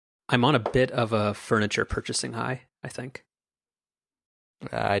I'm on a bit of a furniture purchasing high, I think.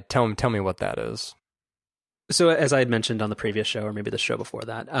 Tell me what that is. So as I had mentioned on the previous show, or maybe the show before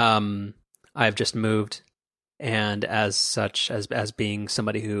that, I've just moved, and as such, as being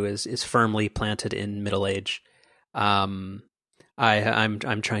somebody who is firmly planted in middle age, I'm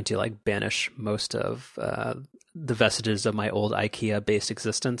trying to like banish most of the vestiges of my old IKEA-based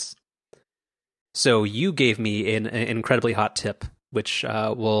existence. So you gave me an incredibly hot tip, which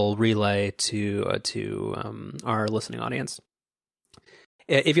we'll relay to our listening audience.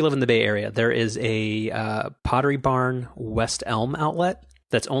 If you live in the Bay Area, there is a Pottery Barn West Elm outlet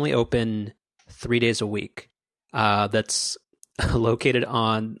that's only open 3 days a week. That's located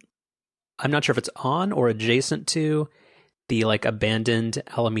on, I'm not sure if it's on or adjacent to the like abandoned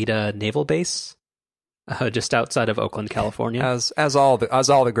Alameda Naval Base, just outside of Oakland, California. As all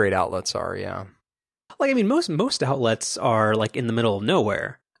the great outlets are, yeah. Like, I mean, most outlets are like in the middle of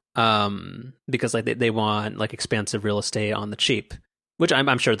nowhere, because like they want like expansive real estate on the cheap, which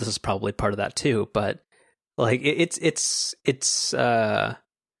I'm sure this is probably part of that too. But like it's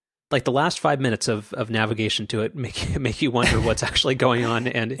like the last 5 minutes of navigation to it make you wonder what's actually going on,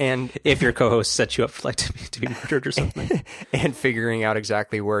 and if your co-host sets you up for, like to be murdered or something, and figuring out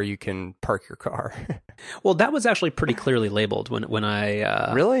exactly where you can park your car. Well, that was actually pretty clearly labeled when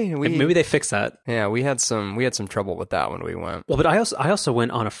I really maybe they fixed that. Yeah, we had some trouble with that when we went. Well, but I also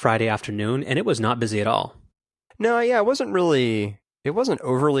went on a Friday afternoon, and it was not busy at all. No, yeah, it wasn't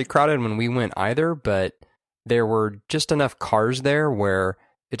overly crowded when we went either, but there were just enough cars there where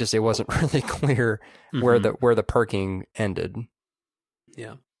it wasn't really clear where the parking ended.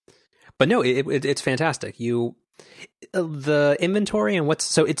 Yeah. But no, it's fantastic. The inventory and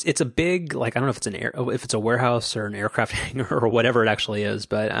it's a big, like, I don't know if it's a warehouse or an aircraft hangar or whatever it actually is,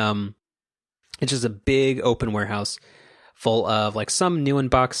 but it's just a big open warehouse full of like some new in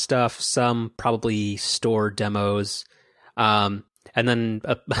box stuff, some probably store demos, and then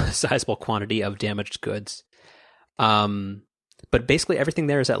a sizable quantity of damaged goods. But basically everything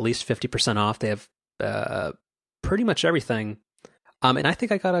there is at least 50% off. They have pretty much everything. And I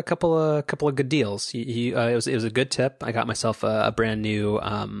think I got a couple of good deals. It was a good tip. I got myself a brand new,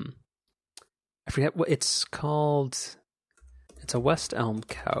 I forget what it's called. It's a West Elm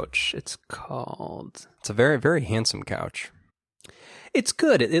couch. It's a very, very handsome couch. It's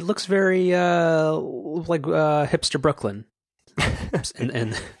good. It looks very like hipster Brooklyn.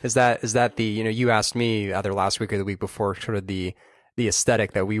 and is that the, you asked me either last week or the week before, sort of the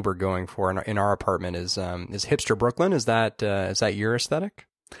aesthetic that we were going for in our apartment is hipster Brooklyn. Is that your aesthetic?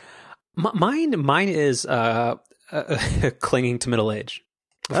 Mine is clinging to middle age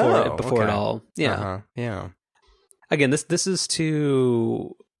before it all. Yeah. Yeah. Again, this is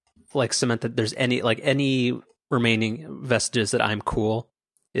to like cement that there's any remaining vestiges that I'm cool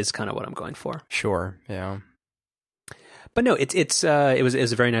is kind of what I'm going for. Sure. Yeah. But no, it was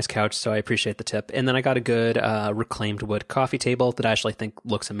a very nice couch, so I appreciate the tip. And then I got a good reclaimed wood coffee table that I actually think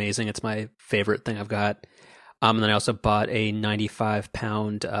looks amazing. It's my favorite thing I've got. And then I also bought a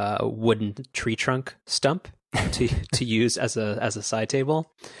 95-pound wooden tree trunk stump to use as a side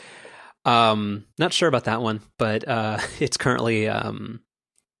table. Not sure about that one, but it's currently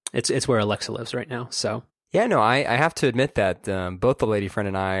it's where Alexa lives right now. So. Yeah, no, I have to admit that both the lady friend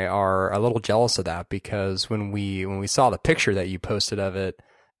and I are a little jealous of that, because when we saw the picture that you posted of it,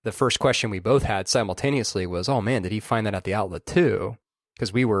 the first question we both had simultaneously was, "Oh man, did he find that at the outlet too?"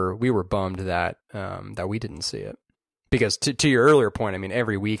 Because we were bummed that we didn't see it. Because to your earlier point, I mean,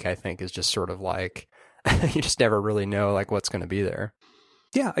 every week I think is just sort of like you just never really know like what's going to be there.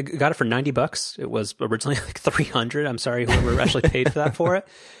 Yeah, I got it for $90. It was originally like $300. I'm sorry, whoever actually paid for it,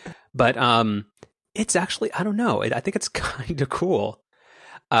 but it's actually, I don't know. I think it's kind of cool.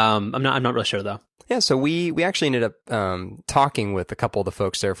 I'm not really sure though. Yeah, so we actually ended up talking with a couple of the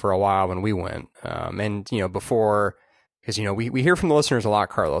folks there for a while when we went, and before, because we hear from the listeners a lot,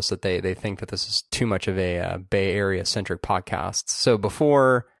 Carlos, that they think that this is too much of a Bay Area centric podcast. So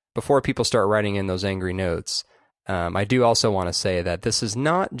before people start writing in those angry notes, I do also want to say that this is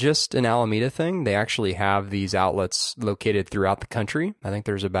not just an Alameda thing. They actually have these outlets located throughout the country. I think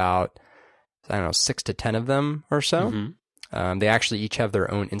there's about 6 to 10 of them or so. Mm-hmm. They actually each have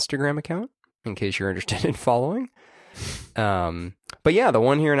their own Instagram account, in case you're interested in following. But yeah, the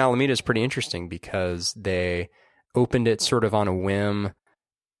one here in Alameda is pretty interesting because they opened it sort of on a whim.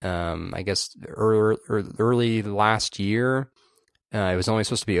 I guess early last year. It was only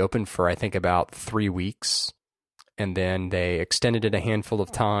supposed to be open for, I think, about 3 weeks. And then they extended it a handful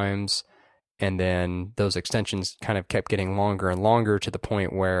of times. And then those extensions kind of kept getting longer and longer to the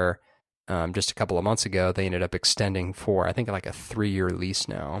point where just a couple of months ago, they ended up extending for, I think, like a 3-year lease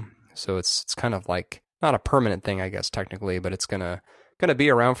now. So it's kind of like not a permanent thing, I guess, technically, but it's gonna be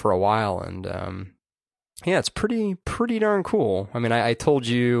around for a while. And yeah, it's pretty darn cool. I mean, I told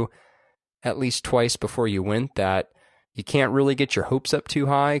you at least twice before you went that you can't really get your hopes up too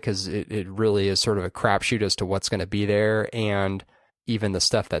high because it really is sort of a crapshoot as to what's going to be there. And even the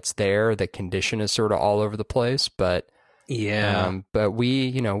stuff that's there, the condition is sort of all over the place. But yeah, but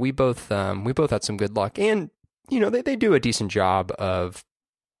we both had some good luck. And, they do a decent job of,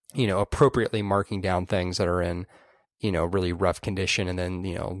 appropriately marking down things that are in, really rough condition, and then,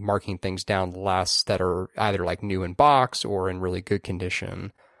 marking things down less that are either like new in box or in really good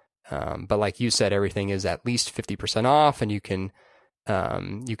condition. But like you said, everything is at least 50% off, and you can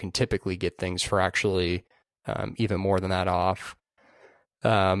typically get things for actually even more than that off.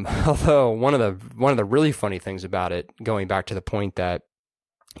 Although one of the really funny things about it, going back to the point that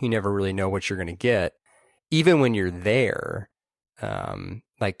you never really know what you're going to get, even when you're there.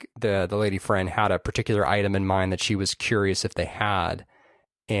 Like the lady friend had a particular item in mind that she was curious if they had,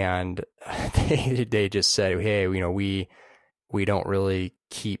 and they just said, hey, we don't really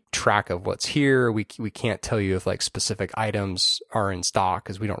keep track of what's here. We can't tell you if like specific items are in stock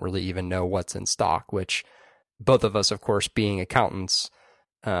because we don't really even know what's in stock, which both of us, of course, being accountants,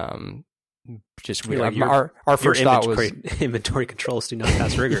 our first thought was inventory controls do not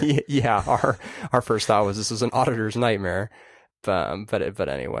pass rigor. Yeah, our first thought was this is an auditor's nightmare. But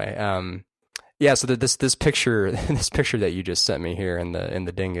anyway, yeah. So this picture that you just sent me here in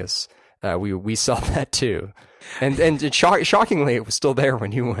the dingus, we saw that too, and shockingly, it was still there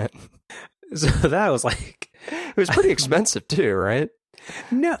when you went. So that was like, it was pretty expensive too, right?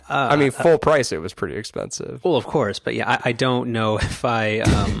 No, I mean full price. It was pretty expensive. Well, of course, but yeah, I don't know if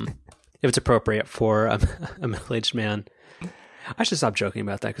if it's appropriate for a middle-aged man. I should stop joking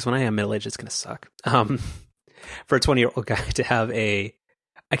about that because when I am middle-aged, it's gonna suck. For a 20-year-old guy to have I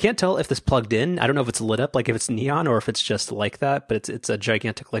can't tell if this plugged in. I don't know if it's lit up, like if it's neon or if it's just like that, but it's a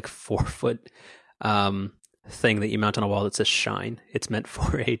gigantic like 4-foot thing that you mount on a wall that says shine. It's meant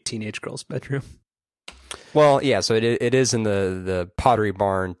for a teenage girl's bedroom. Well, yeah, so it is in the Pottery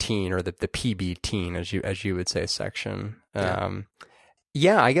Barn teen, or the PB teen, as you would say, section.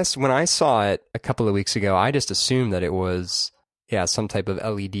 Yeah, I guess when I saw it a couple of weeks ago, I just assumed that it was some type of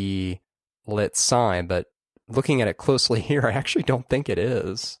LED lit sign, but looking at it closely here, I actually don't think it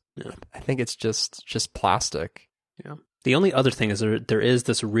is. Yeah. I think it's just plastic. Yeah. The only other thing is there is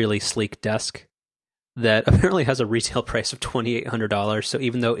this really sleek desk that apparently has a retail price of $2,800. So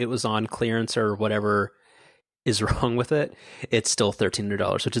even though it was on clearance or whatever is wrong with it, it's still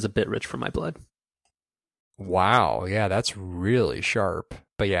 $1,300, which is a bit rich for my blood. Wow. Yeah, that's really sharp.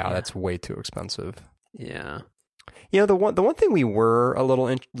 But yeah, that's way too expensive. Yeah. The one thing we were a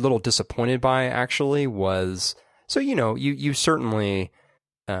little disappointed by actually was, so you certainly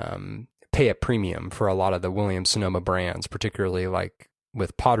pay a premium for a lot of the Williams Sonoma brands, particularly like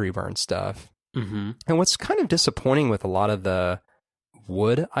with Pottery Barn stuff. Mm-hmm. And what's kind of disappointing with a lot of the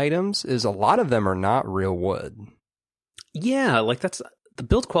wood items is a lot of them are not real wood. Yeah, like that's the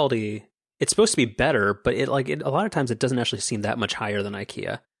build quality. It's supposed to be better, but a lot of times it doesn't actually seem that much higher than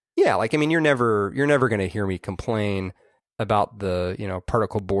IKEA. Yeah, like I mean, you're never going to hear me complain about the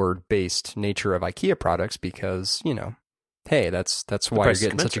particle board based nature of IKEA products because hey, that's why you're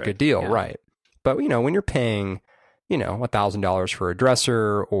getting such a good deal, right? But when you're paying $1,000 for a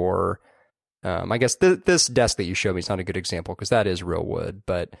dresser, or I guess this desk that you showed me is not a good example because that is real wood,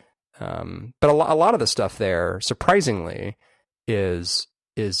 but a lot of the stuff there surprisingly is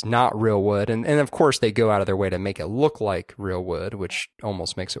not real wood, and of course they go out of their way to make it look like real wood, which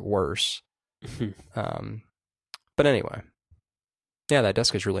almost makes it worse. But anyway, yeah, that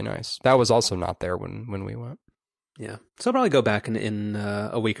desk is really nice. That was also not there when we went. Yeah, so I'll probably go back in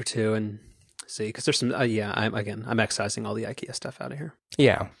a week or two and see, because there's some. I'm excising all the IKEA stuff out of here.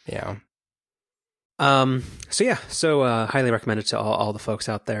 Yeah. So highly recommend it to all the folks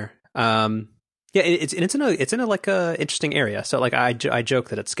out there. Yeah, it's in a like a interesting area. So like I joke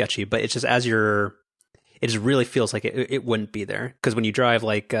that it's sketchy, but it's just it just really feels like it wouldn't be there, because when you drive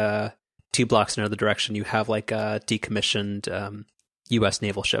like 2 blocks in another direction, you have like a decommissioned U.S.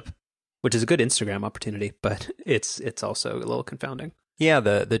 naval ship, which is a good Instagram opportunity, but it's also a little confounding. Yeah,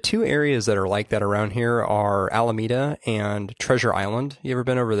 the two areas that are like that around here are Alameda and Treasure Island. You ever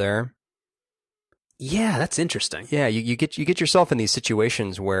been over there? Yeah, that's interesting. Yeah, you get yourself in these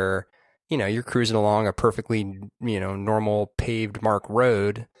situations where you're cruising along a perfectly normal paved marked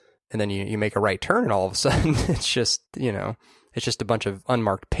road, and then you make a right turn, and all of a sudden it's just a bunch of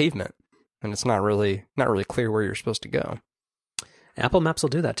unmarked pavement, and it's not really clear where you're supposed to go. Apple Maps will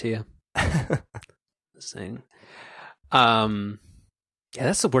do that to you. This thing. Yeah,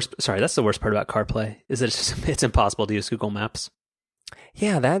 that's the worst. Sorry, that's the worst part about CarPlay is that it's impossible to use Google Maps.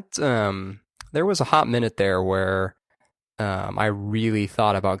 Yeah, that there was a hot minute there where I really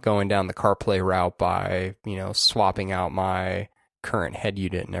thought about going down the CarPlay route by, swapping out my current head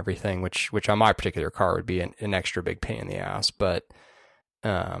unit and everything, which on my particular car would be an extra big pain in the ass. But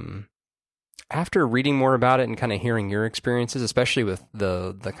after reading more about it and kind of hearing your experiences, especially with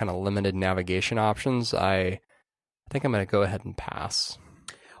the kind of limited navigation options, I think I'm going to go ahead and pass.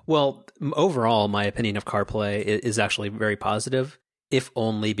 Well, overall, my opinion of CarPlay is actually very positive, if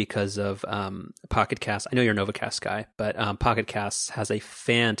only because of Pocket Cast. I know you're a Novacast guy, but Pocket Cast has a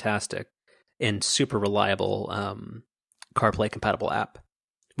fantastic and super reliable CarPlay compatible app,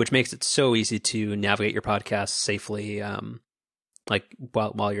 which makes it so easy to navigate your podcast safely, like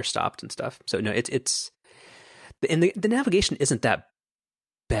while you're stopped and stuff. So no, it's and the navigation isn't that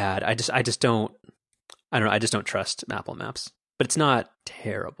bad. I just don't trust Apple Maps. But it's not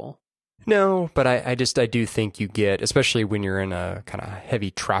terrible. No, but I do think you get, especially when you're in a kind of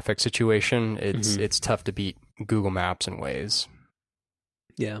heavy traffic situation, it's tough to beat Google Maps and Waze.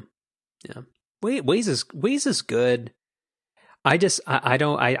 Yeah. Waze is good. I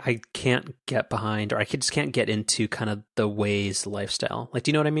can't get behind, or I just can't get into kind of the Waze lifestyle. Like, do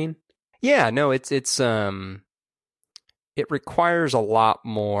you know what I mean? Yeah, no, it requires a lot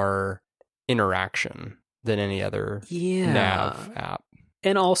more interaction than any other nav app.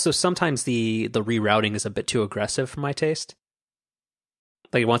 And also sometimes the rerouting is a bit too aggressive for my taste.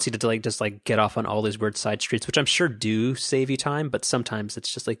 Like it wants you to just get off on all these weird side streets, which I'm sure do save you time, but sometimes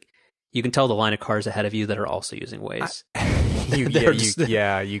it's just like you can tell the line of cars ahead of you that are also using Waze. You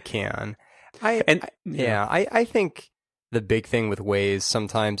can. I think the big thing with Waze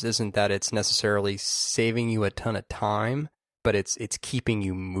sometimes isn't that it's necessarily saving you a ton of time, but it's keeping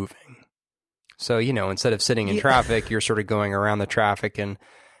you moving. So, instead of sitting in traffic, you're sort of going around the traffic and,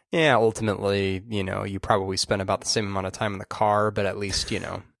 ultimately, you probably spend about the same amount of time in the car, but at least,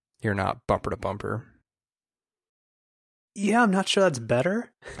 you're not bumper to bumper. Yeah, I'm not sure that's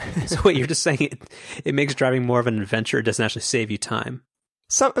better. So what you're just saying, it makes driving more of an adventure. It doesn't actually save you time.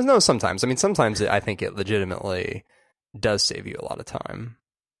 Sometimes. I mean, sometimes I think it legitimately does save you a lot of time.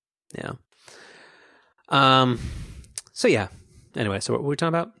 Yeah. So yeah. Anyway, so what were we talking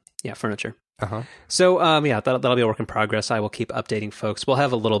about? Yeah, furniture. Uh-huh. So, that'll be a work in progress. I will keep updating folks. We'll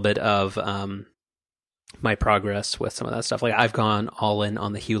have a little bit of my progress with some of that stuff. Like I've gone all in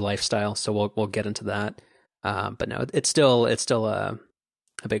on the Hue lifestyle, so we'll get into that. But no, it's still a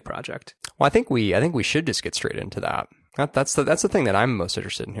big project. Well, I think we should just get straight into that. That's the thing that I'm most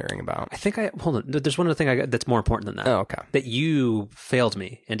interested in hearing about. Hold on. There's one other thing that's more important than that. Oh, okay. That you failed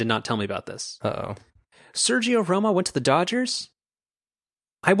me and did not tell me about this. Uh-oh. Sergio Roma went to the Dodgers.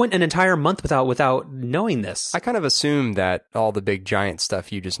 I went an entire month without knowing this. I kind of assumed that all the big giant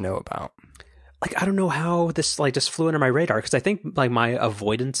stuff you just know about. Like, I don't know how this just flew under my radar, because I think my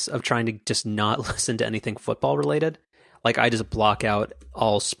avoidance of trying to just not listen to anything football related, I just block out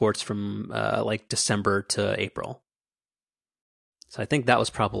all sports from December to April. So I think that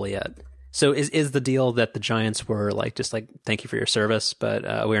was probably it. So is the deal that the Giants were thank you for your service,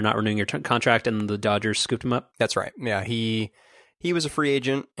 but we are not renewing your contract, and the Dodgers scooped him up? That's right. Yeah, He was a free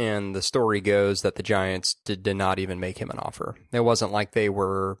agent, and the story goes that the Giants did not even make him an offer. It wasn't like they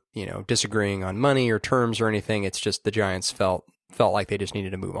were, disagreeing on money or terms or anything. It's just the Giants felt like they just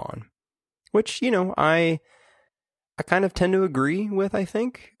needed to move on, which, I kind of tend to agree with, I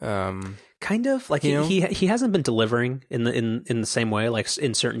think. Kind of he hasn't been delivering in the same way. Like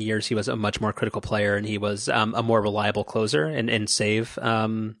in certain years, he was a much more critical player, and he was a more reliable closer and save.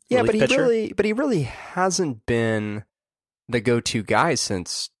 But he really hasn't been the go-to guy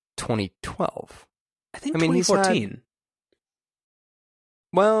since 2012. I think 2014.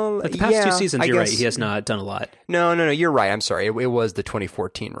 The past 2 seasons, you're right. He has not done a lot. No, you're right. I'm sorry. It was the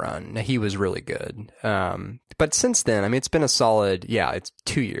 2014 run. He was really good. But since then, it's been a solid, it's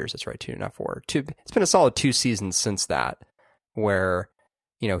 2 years. That's right. 2, not 4. It's been a solid 2 seasons since that where,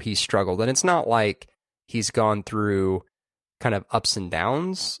 he struggled. And it's not like he's gone through kind of ups and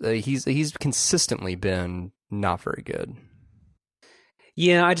downs. He's consistently been not very good.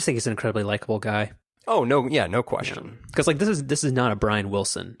 Yeah, I just think he's an incredibly likable guy. Oh no, yeah, no question. Because this is not a Brian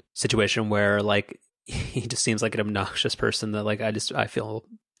Wilson situation where he just seems like an obnoxious person that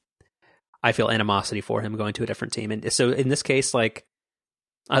I feel animosity for him going to a different team. And so in this case,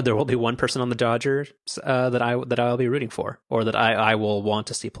 there will be one person on the Dodgers that I'll be rooting for, or that I will want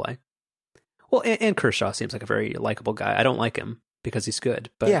to see play. Well, and Kershaw seems like a very likable guy. I don't like him because he's good,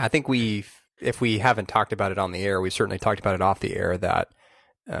 but yeah, I think if we haven't talked about it on the air, we've certainly talked about it off the air, that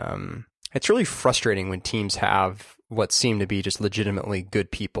it's really frustrating when teams have what seem to be just legitimately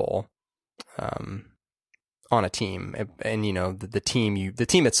good people on a team, and the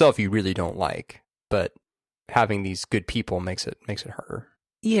team itself you really don't like, but having these good people makes it harder.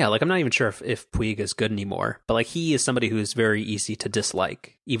 Yeah, like I'm not even sure if Puig is good anymore, but like he is somebody who's very easy to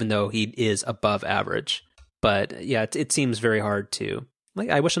dislike, even though he is above average. But yeah, it seems very hard to like.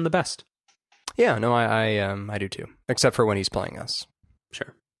 I wish him the best. Yeah, no, I do too, except for when he's playing us.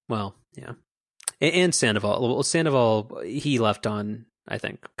 Sure. Well, yeah, and Sandoval. Well, Sandoval, he left on, I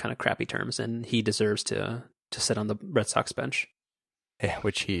think, kind of crappy terms, and he deserves to sit on the Red Sox bench. Yeah,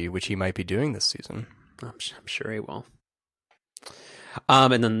 which he might be doing this season. I'm sure he will.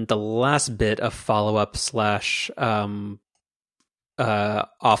 And then the last bit of follow-up /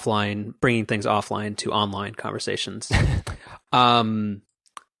 offline, bringing things offline to online conversations.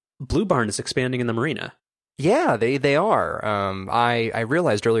 Blue Barn is expanding in the marina. Yeah, they are. I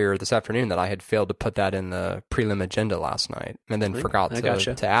realized earlier this afternoon that I had failed to put that in the prelim agenda last night, and then forgot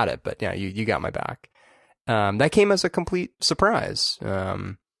to add it. But yeah, you got my back. That came as a complete surprise.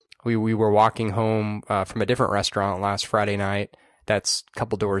 We were walking home from a different restaurant last Friday night. That's a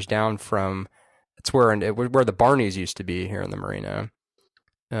couple doors down from. It's where the Barneys used to be here in the marina.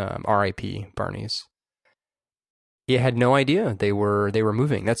 R.I.P. Barneys. You had no idea they were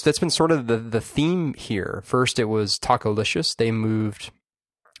moving. That's been sort of the theme here. First, it was Tacolicious. They moved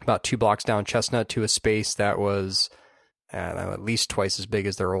about 2 blocks down Chestnut to a space that was at least twice as big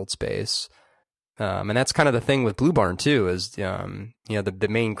as their old space. And that's kind of the thing with Blue Barn too. Is the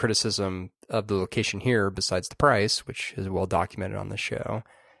main criticism of the location here, besides the price, which is well documented on the show,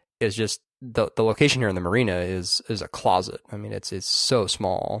 is just the location here in the marina is a closet. I mean, it's so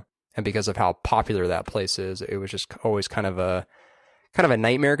small. And because of how popular that place is, it was just always kind of a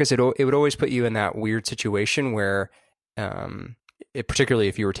nightmare, because it would always put you in that weird situation where, particularly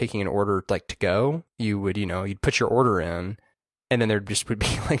if you were taking an order like to go, you'd put your order in, and then there just would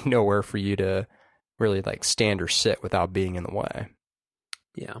be like nowhere for you to really like stand or sit without being in the way.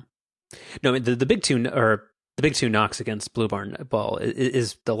 Yeah, no, the big two knocks against Blue Barn Ball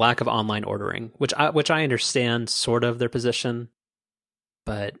is the lack of online ordering, which I understand sort of their position,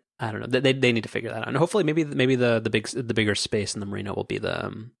 but I don't know. They need to figure that out. And hopefully maybe the bigger space in the marina will be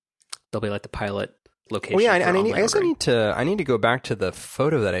they'll be like the pilot location. Well, yeah, I guess I need to go back to the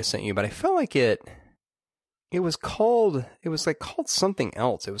photo that I sent you, but I felt like it was called something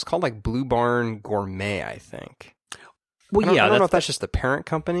else. It was called like Blue Barn Gourmet, I think. Well, I don't know if that's just the parent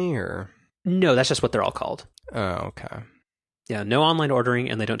company or no, that's just what they're all called. Oh, okay. Yeah, no online ordering,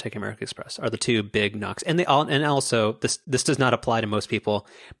 and they don't take American Express are the two big knocks. And also this does not apply to most people,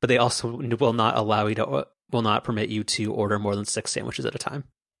 but they also will not permit you to order more than 6 sandwiches at a time.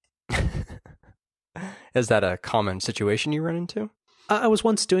 Is that a common situation you run into? I was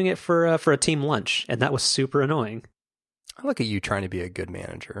once doing it for a team lunch, and that was super annoying. I look at you trying to be a good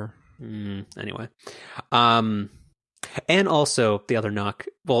manager. Anyway, and also the other knock.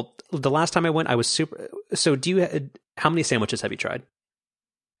 Well, the last time I went, I was super. So, how many sandwiches have you tried?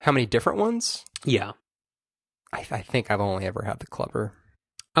 How many different ones? Yeah, I think I've only ever had the Clubber.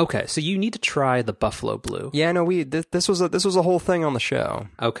 Okay, so you need to try the Buffalo Blue. Yeah, no, this was a whole thing on the show.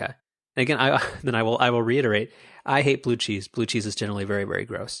 Okay, and again, I will reiterate. I hate blue cheese. Blue cheese is generally very, very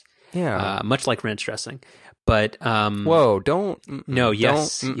gross. Yeah, much like ranch dressing. But whoa, don't no,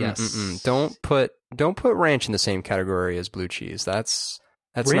 yes, yes. Don't put ranch in the same category as blue cheese. That's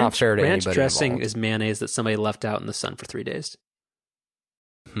not fair to anybody. Ranch dressing involved. Is mayonnaise that somebody left out in the sun for 3 days.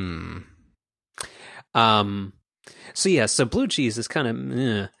 So blue cheese is kind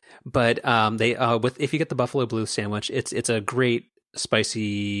of, but they if you get the Buffalo Blue sandwich, it's a great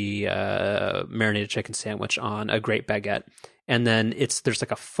spicy marinated chicken sandwich on a great baguette, and then there's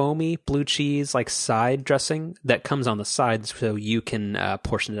like a foamy blue cheese like side dressing that comes on the side, so you can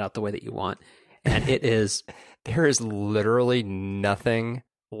portion it out the way that you want, and it is. There is literally nothing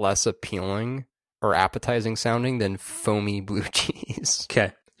less appealing or appetizing sounding than foamy blue cheese.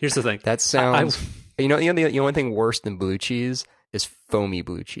 Okay, here's the thing. That sounds. The only thing worse than blue cheese is foamy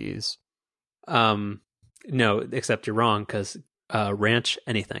blue cheese. No, except you're wrong, because ranch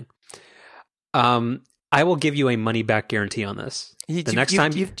anything. I will give you a money back guarantee on this. Next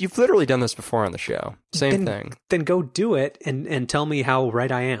time you've literally done this before on the show. Same thing. Then go do it and tell me how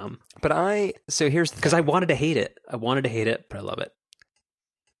right I am. But here's the because I wanted to hate it. But I love it.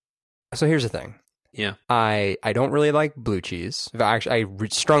 So here's the thing. Yeah. I don't really like blue cheese. Actually, I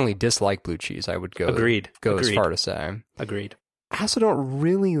strongly dislike blue cheese. I would go as far to say. Agreed. I also don't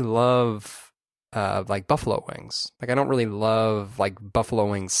really love like buffalo wings. Like I don't really love like buffalo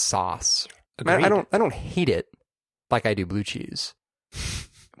wing sauce. I don't hate it like I do blue cheese.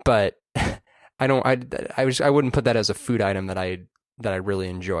 But I wouldn't put that as a food item that I really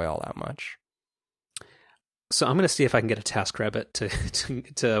enjoy all that much. So I'm going to see if I can get a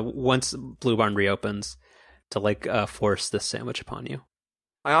TaskRabbit to once Blue Barn reopens to like force this sandwich upon you.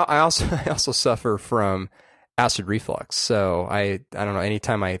 I also suffer from acid reflux, so I don't know.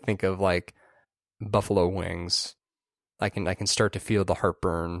 Anytime I think of like buffalo wings, I can start to feel the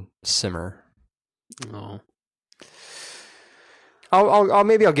heartburn simmer. Oh.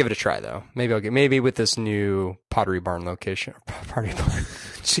 Maybe I'll give it a try though. Maybe with this new Pottery Barn location. Pottery Barn.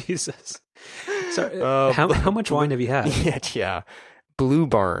 Jesus. So how much wine have you had? Yeah. Blue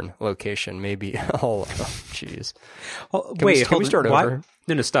Barn location. Maybe. Oh, jeez. Well, Can we start over?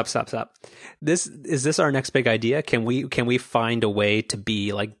 No, stop. Is this our next big idea? Can we find a way to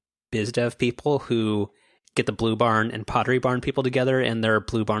be like biz dev people who get the Blue Barn and Pottery Barn people together in their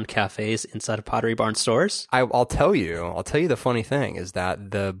Blue Barn cafes inside of Pottery Barn stores? I'll tell you the funny thing is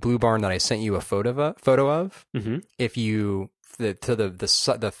that the Blue Barn that I sent you a photo of, mm-hmm. if you the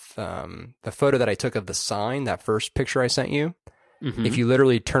photo that I took of the sign, that first picture I sent you, mm-hmm. if you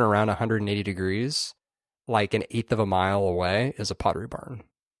literally turn around 180 degrees, like an eighth of a mile away is a Pottery Barn.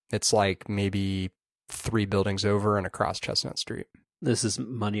 It's like maybe 3 buildings over and across Chestnut Street. This is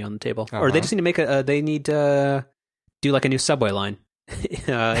money on the table. Uh-huh. Or they just need to make they need to do like a new subway line,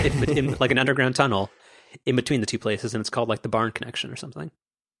 in like an underground tunnel in between the two places, and it's called like the Barn Connection or something.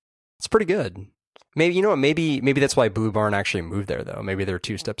 It's pretty good. Maybe, you know what, maybe that's why Blue Barn actually moved there, though. Maybe they're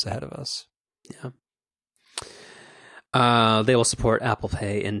 2 steps ahead of us. Yeah. They will support Apple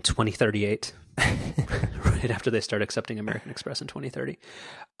Pay in 2038, right after they start accepting American Express in 2030.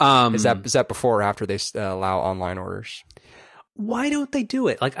 Is that before or after they allow online orders? Why don't they do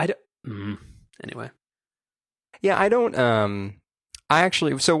it? Like, anyway. Yeah, I don't. I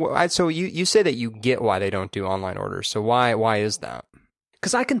actually. So you say that you get why they don't do online orders. So why is that?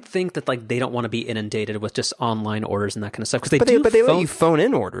 Because I can think that like they don't want to be inundated with just online orders and that kind of stuff. Because they let you phone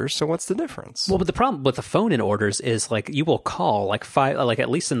in orders. So what's the difference? Well, but the problem with the phone in orders is like you will call like at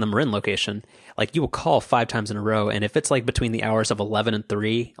least in the Marin location, like you will call 5 times in a row, and if it's like between the hours of 11 and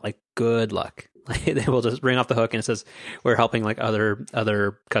 3, like good luck. Like, they will just ring off the hook and it says we're helping like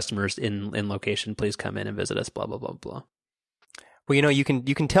other customers in location. Please come in and visit us. Blah blah blah blah. Well, you know, you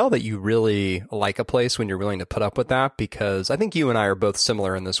can tell that you really like a place when you're willing to put up with that, because I think you and I are both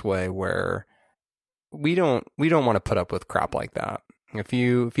similar in this way, where we don't want to put up with crap like that. If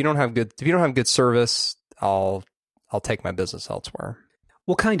you don't have good service, I'll take my business elsewhere.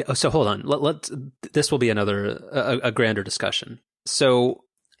 Well, kind of. So hold on. This will be a grander discussion. So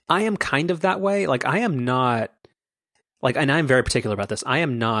I am kind of that way. Like I am not like, and I'm very particular about this. I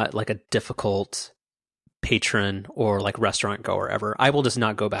am not like a difficult patron or like restaurant goer ever. I will just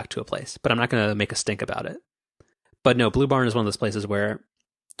not go back to a place, but I'm not going to make a stink about it. But no, Blue Barn is one of those places where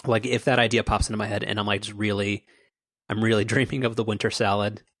like if that idea pops into my head and I'm like I'm really dreaming of the winter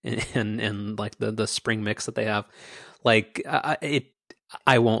salad and like the spring mix that they have, like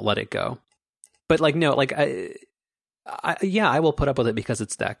I won't let it go. But like no, like I will put up with it because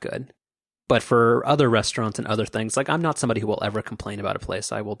it's that good. But for other restaurants and other things, like I'm not somebody who will ever complain about a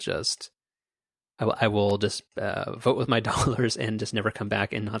place. I will just vote with my dollars and just never come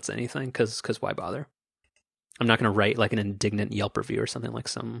back and not say anything because why bother? I'm not going to write like an indignant Yelp review or something like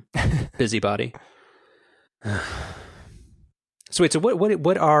some busybody. So wait, so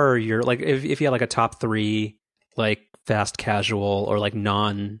what are your, like, if you had like a top 3 like fast casual or like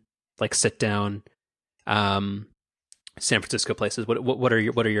non like sit down San Francisco places, what are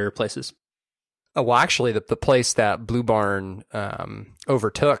your places? Oh, well, actually, the place that Blue Barn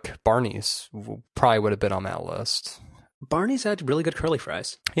overtook, Barney's, probably would have been on that list. Barney's had really good curly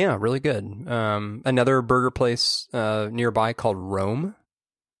fries. Yeah, really good. Another burger place nearby called Rome,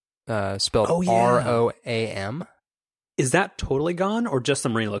 spelled ROAM. Is that totally gone or just the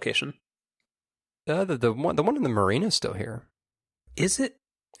Marina location? The one in the Marina is still here. Is it?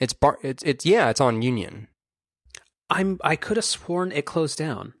 It's on Union. I could have sworn it closed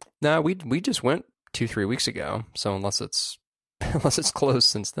down. No, we just went 2-3 weeks ago. So unless it's closed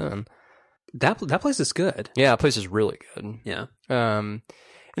since then, that place is good. Yeah, that place is really good. Yeah. And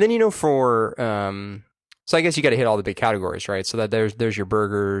then so I guess you got to hit all the big categories, right? So that there's your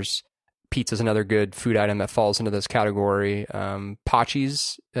burgers. Pizza's another good food item that falls into this category.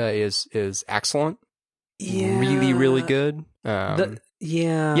 Pachi's is excellent. Yeah. Really, really good. Yeah.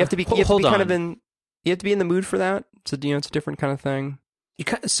 You have to be in the mood for that. So it's a different kind of thing.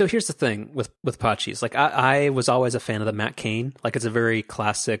 So here's the thing with Pachi's. Like I was always a fan of the Matt Cain. Like it's a very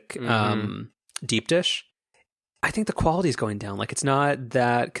classic deep dish. I think the quality is going down. Like it's not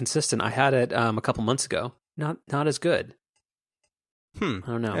that consistent. I had it a couple months ago. Not as good. I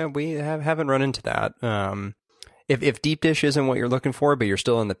don't know. Yeah, we haven't run into that. If deep dish isn't what you're looking for, but you're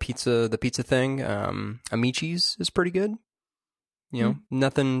still in the pizza thing, Amici's is pretty good. You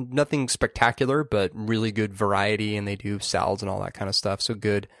know, nothing spectacular, but really good variety, and they do salads and all that kind of stuff. So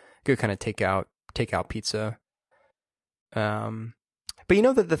good kind of takeout pizza. But you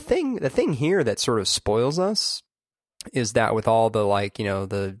know that the thing here that sort of spoils us is that with all the like, you know,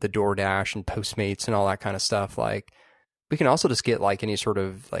 the DoorDash and Postmates and all that kind of stuff, like we can also just get like any sort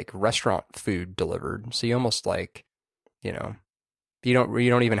of like restaurant food delivered. So you almost like, you know, you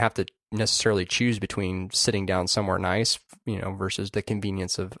don't even have to necessarily choose between sitting down somewhere nice, you know, versus the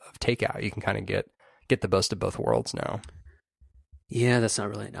convenience of takeout. You can kind of get the best of both worlds now. Yeah, that's not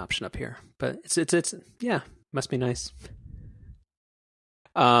really an option up here, but it's yeah, must be nice.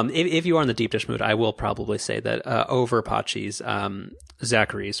 If you are in the deep dish mood, I will probably say that over Pachi's,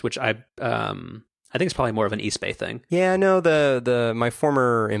 Zachary's, which I think it's probably more of an East Bay thing. Yeah, no, my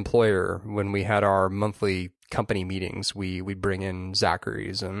former employer, when we had our monthly company meetings, we'd bring in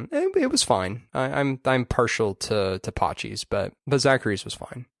Zachary's, and it was fine. I'm partial to Pachi's, but Zachary's was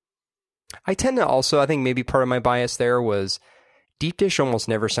fine. I tend to also, I think maybe part of my bias there was deep dish almost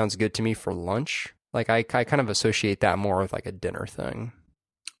never sounds good to me for lunch. Like I kind of associate that more with like a dinner thing.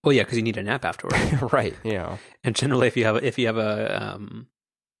 Well, yeah, because you need a nap afterward, right? Yeah, and generally, if you have a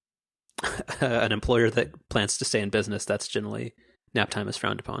an employer that plans to stay in business, that's generally nap time is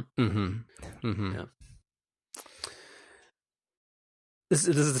frowned upon. Mm-hmm. Mm-hmm. Yeah. This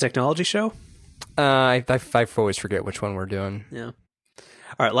is the technology show. I always forget which one we're doing. Yeah.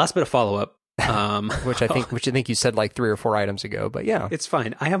 All right. Last bit of follow up. which I think you said like 3 or 4 items ago, but yeah, it's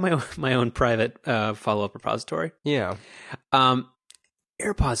fine. I have my own private follow up repository. Yeah.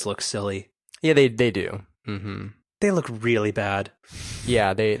 AirPods look silly. Yeah, they do. Mm-hmm. They look really bad.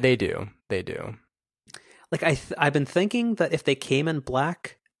 Yeah, they do. They do. Like I've been thinking that if they came in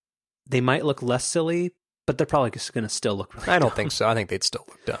black, they might look less silly, but they're probably just going to still look really I don't dumb. think so. I think they'd still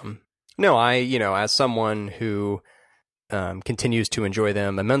look dumb. No, as someone who continues to enjoy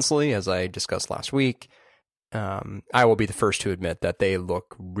them immensely, as I discussed last week, I will be the first to admit that they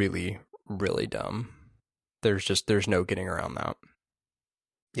look really, really dumb. There's no getting around that.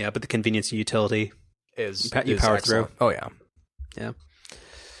 Yeah, but the convenience and utility is you power excellent. through. Oh yeah.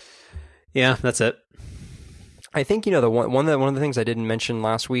 Yeah, that's it. I think the one of the things I didn't mention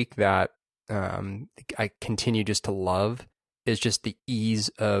last week that I continue just to love is just the ease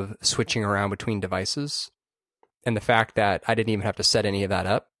of switching around between devices, and the fact that I didn't even have to set any of that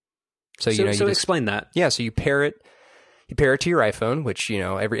up. So you just explain that. Yeah, so you pair it to your iPhone, which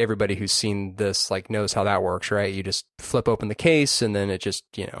everybody who's seen this like knows how that works, right? You just flip open the case, and then it just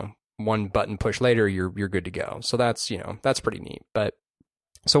one button push later, you're good to go. So that's pretty neat. But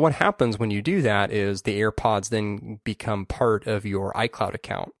so what happens when you do that is the AirPods then become part of your iCloud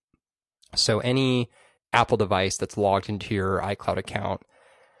account. So any Apple device that's logged into your iCloud account,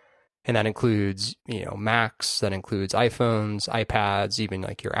 and that includes Macs, that includes iPhones, iPads, even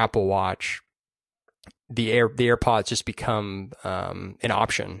like your Apple Watch. The AirPods just become an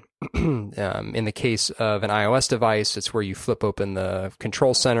option. In the case of an iOS device, it's where you flip open the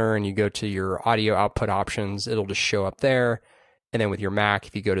control center and you go to your audio output options. It'll just show up there. And then with your Mac,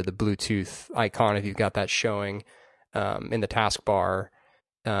 if you go to the Bluetooth icon, if you've got that showing in the taskbar,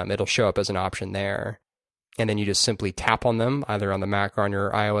 it'll show up as an option there. And then you just simply tap on them, either on the Mac or on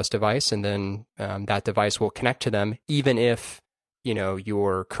your iOS device, and then that device will connect to them, even if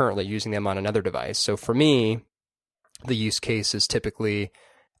you're currently using them on another device. So for me, the use case is typically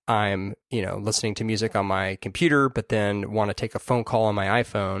I'm, listening to music on my computer, but then want to take a phone call on my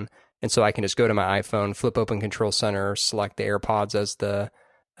iPhone. And so I can just go to my iPhone, flip open Control Center, select the AirPods as the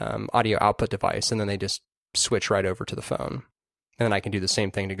audio output device, and then they just switch right over to the phone. And then I can do the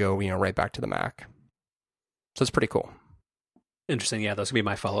same thing to go, right back to the Mac. So it's pretty cool. Interesting. Yeah, those would be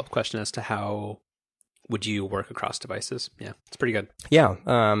my follow-up question as to how would you work across devices? Yeah, it's pretty good. Yeah,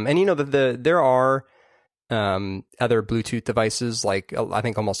 and there are other Bluetooth devices. Like I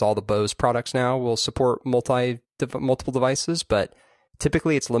think almost all the Bose products now will support multiple devices, but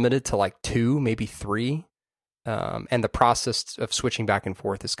typically it's limited to like 2, maybe 3. And the process of switching back and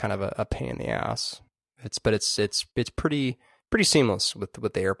forth is kind of a pain in the ass. It's pretty seamless with the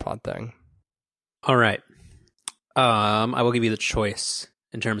AirPod thing. All right. I will give you the choice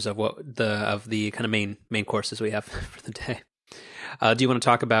in terms of the kind of main courses we have for the day. Do you want to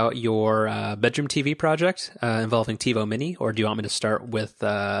talk about your bedroom TV project involving TiVo Mini, or do you want me to start with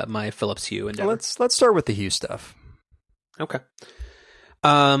my Philips Hue endeavor? Let's start with the Hue stuff. Okay.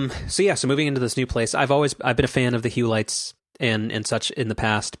 So moving into this new place, I've been a fan of the Hue lights and such in the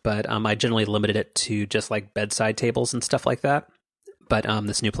past, but I generally limited it to just like bedside tables and stuff like that. but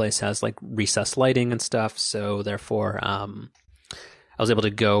this new place has like recessed lighting and stuff, so therefore I was able to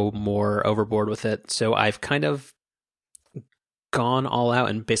go more overboard with it. So I've kind of gone all out,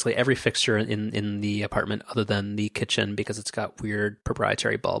 and basically every fixture in the apartment other than the kitchen, because it's got weird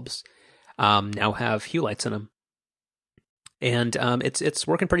proprietary bulbs, now have hue lights in them. And it's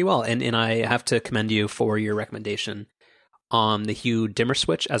working pretty well. And I have to commend you for your recommendation on the hue dimmer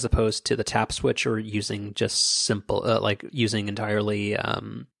switch as opposed to the tap switch, or using just simple, like using entirely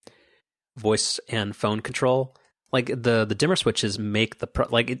voice and phone control. Like the dimmer switches make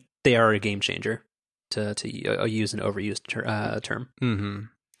they are a game changer, to use an overused term. Mm-hmm.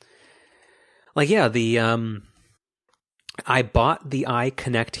 Like, yeah, I bought the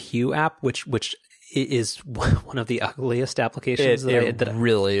iConnect Hue app, which is one of the ugliest applications. It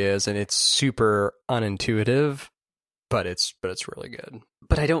really is, and it's super unintuitive, but it's really good.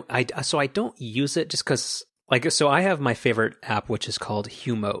 But I don't use it just because, like, so I have my favorite app, which is called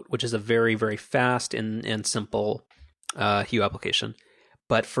HueMote, which is a very, very fast and simple Hue application.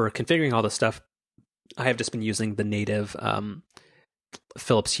 But for configuring all this stuff, I have just been using the native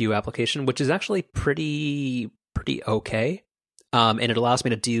Philips Hue application, which is actually pretty okay. And it allows me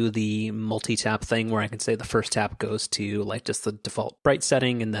to do the multi-tap thing where I can say the first tap goes to like just the default bright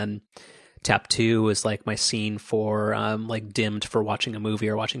setting, and then tap 2 is like my scene for like dimmed for watching a movie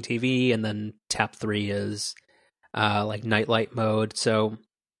or watching TV, and then tap 3 is like night light mode. So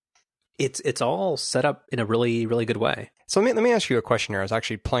it's all set up in a really, really good way. So let me ask you a question here. I was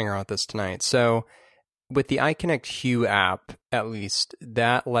actually playing around with this tonight. So with the iConnect Hue app, at least,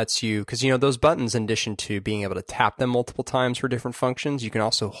 that lets you, because, those buttons, in addition to being able to tap them multiple times for different functions, you can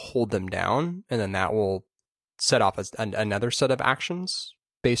also hold them down, and then that will set off another set of actions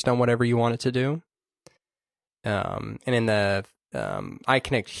based on whatever you want it to do. And in the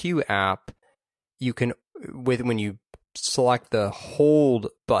iConnect Hue app, you can, when you select the hold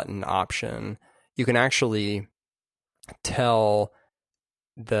button option, you can actually tell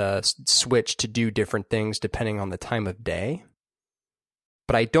the switch to do different things depending on the time of day.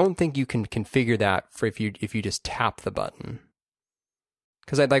 But I don't think you can configure that for if you just tap the button.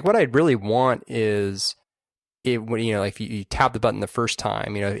 Because what I'd really want is if you tap the button the first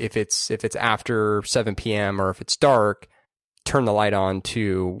time, if it's after 7 p.m. or if it's dark, turn the light on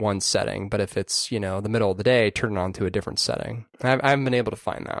to one setting. But if it's the middle of the day, turn it on to a different setting. I haven't been able to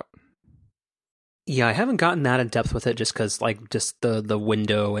find that. Yeah, I haven't gotten that in depth with it, just because just the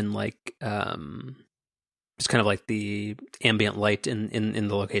window and just kind of like the ambient light in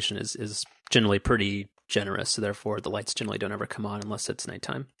the location is generally pretty generous. So therefore, the lights generally don't ever come on unless it's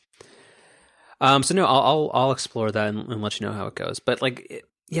nighttime. So no, I'll explore that and let you know how it goes. But the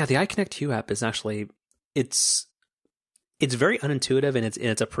iConnect Hue app is actually it's very unintuitive, and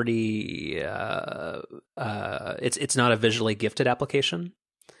it's a pretty it's not a visually gifted application.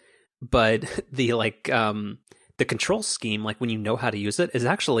 But the control scheme, when you know how to use it, is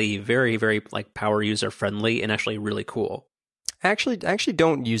actually very, very power user friendly and actually really cool. I actually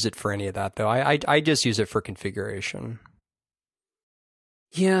don't use it for any of that though. I just use it for configuration.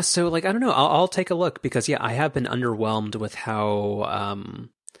 Yeah, so I don't know. I'll take a look, because I have been underwhelmed with how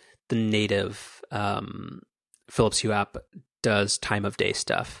the native Philips Hue app does time of day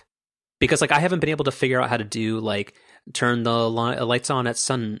stuff. Because I haven't been able to figure out how to do turn the lights on at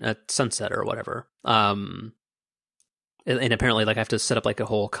sunset or whatever. And apparently I have to set up a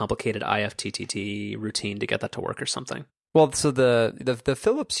whole complicated IFTTT routine to get that to work or something. Well, so the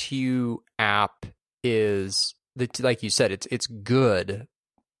Philips Hue app is, like you said, it's good,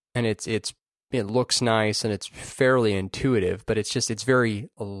 and it looks nice, and it's fairly intuitive, but it's very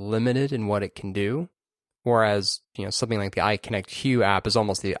limited in what it can do. Whereas, something like the iConnect Hue app is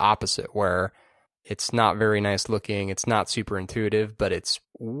almost the opposite, where it's not very nice looking, it's not super intuitive, but it's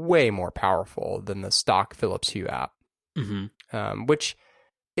way more powerful than the stock Philips Hue app. Mm-hmm. Which,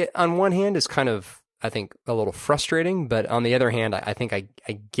 on one hand, is kind of, I think, a little frustrating, but on the other hand, I think I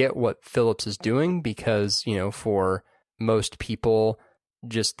get what Philips is doing, because, for most people,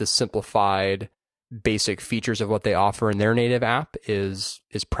 just the simplified basic features of what they offer in their native app is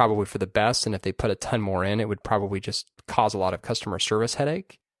probably for the best, and if they put a ton more in, it would probably just cause a lot of customer service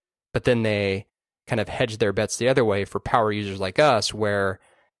headache. But then they kind of hedge their bets the other way for power users like us, where,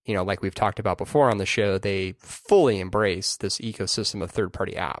 like we've talked about before on the show, they fully embrace this ecosystem of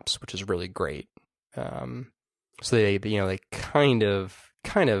third-party apps, which is really great. So they kind of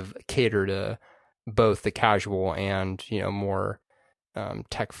cater to both the casual and more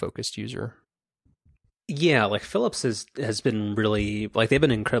tech-focused user. Yeah, Philips has been really, they've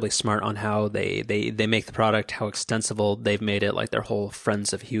been incredibly smart on how they make the product, how extensible they've made it. Their whole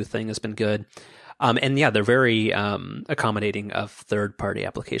Friends of Hue thing has been good. And yeah, they're very accommodating of third-party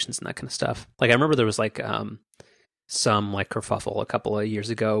applications and that kind of stuff. Like I remember there was like some like kerfuffle a couple of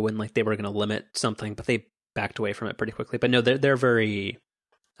years ago when like they were going to limit something, but they backed away from it pretty quickly. But no, they're very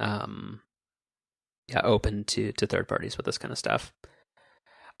open to third parties with this kind of stuff.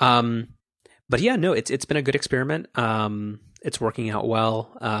 But yeah, no, it's been a good experiment. It's working out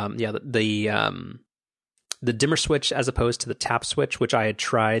well. The dimmer switch as opposed to the tap switch, which I had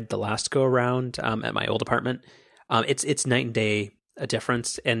tried the last go around at my old apartment, it's night and day a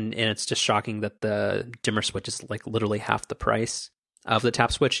difference, and it's just shocking that the dimmer switch is like literally half the price of the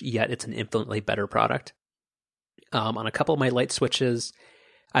tap switch, yet it's an infinitely better product. On a couple of my light switches,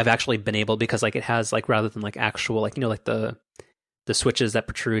 I've actually been able, because like it has like, rather than like actual like, you know, like the switches that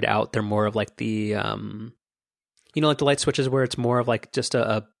protrude out, they're more of like the you know, like the light switches where it's more of like just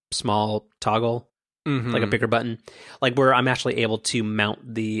a small toggle. Mm-hmm. Like a bigger button, like where I'm actually able to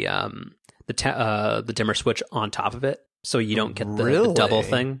mount the dimmer switch on top of it, so you don't get the double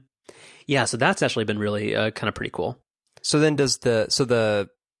thing. Yeah, so that's actually been really kind of pretty cool. So then, does the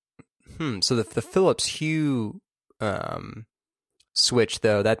Philips Hue switch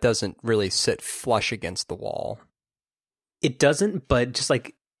though, that doesn't really sit flush against the wall? It doesn't, but just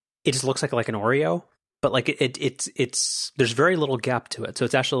like it just looks like an Oreo, but like it's there's very little gap to it, so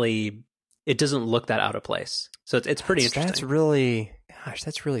it's actually. It doesn't look that out of place. So it's pretty interesting. That's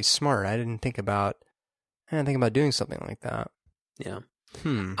really smart. I didn't think about doing something like that. Yeah.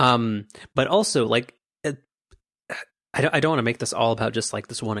 But also like, I don't want to make this all about just like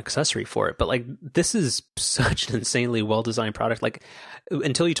this one accessory for it, but like this is such an insanely well-designed product. Like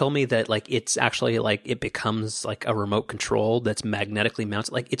until you told me that like it's actually like it becomes like a remote control that's magnetically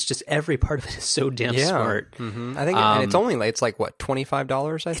mounted. Like it's just every part of it is so damn smart. Mm-hmm. I think and it's like what,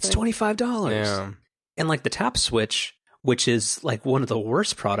 $25? It's $25. Yeah. And like the tap switch, which is like one of the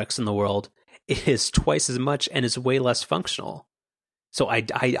worst products in the world, is twice as much and is way less functional. So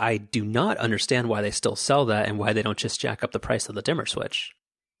I do not understand why they still sell that and why they don't just jack up the price of the dimmer switch.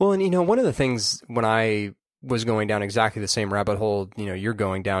 Well, and you know, one of the things when I was going down exactly the same rabbit hole, you know, you're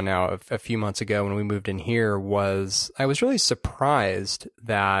going down now a few months ago when we moved in here, was I was really surprised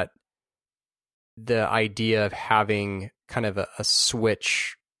that the idea of having kind of a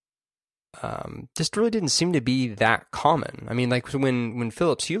switch just really didn't seem to be that common. I mean, like when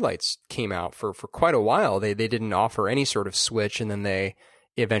Philips Hue lights came out for quite a while, they didn't offer any sort of switch, and then they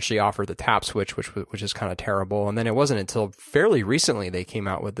eventually offered the tap switch, which is kind of terrible. And then it wasn't until fairly recently they came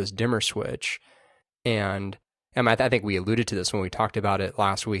out with this dimmer switch. And I think we alluded to this when we talked about it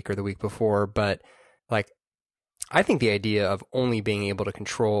last week or the week before, but like I think the idea of only being able to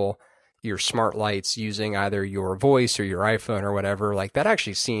control your smart lights using either your voice or your iPhone or whatever, like that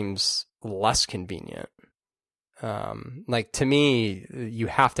actually seems less convenient. Like to me, you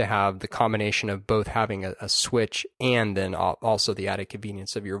have to have the combination of both having a switch and then also the added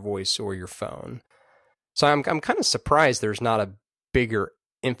convenience of your voice or your phone. So I'm kind of surprised there's not a bigger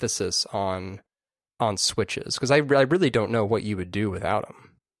emphasis on switches, because I really don't know what you would do without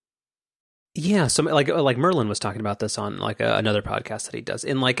them. Yeah, so like Merlin was talking about this on like another podcast that he does,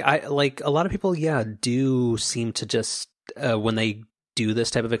 and like a lot of people, do seem to just when they do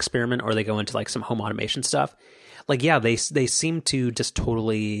this type of experiment or they go into like some home automation stuff, like they seem to just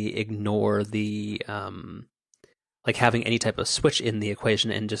totally ignore the like having any type of switch in the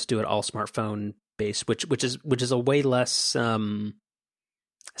equation and just do it all smartphone based, which is a way less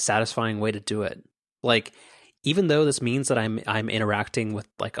satisfying way to do it. Like, even though this means that I'm interacting with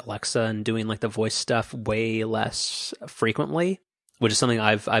like Alexa and doing like the voice stuff way less frequently, which is something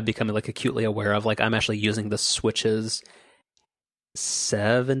I've become like acutely aware of. Like I'm actually using the switches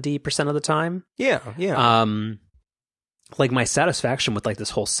 70% of the time. Yeah. Like my satisfaction with like this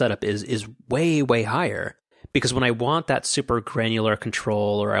whole setup is way, way higher, because when I want that super granular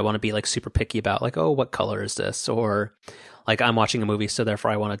control, or I want to be like super picky about like, oh, what color is this? Or like I'm watching a movie, so therefore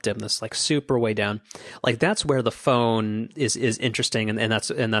I want to dim this like super way down. Like that's where the phone is interesting, and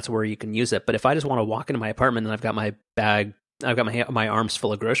that's where you can use it. But if I just want to walk into my apartment and I've got my bag, I've got my arms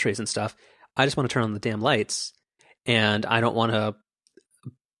full of groceries and stuff, I just want to turn on the damn lights, and I don't want to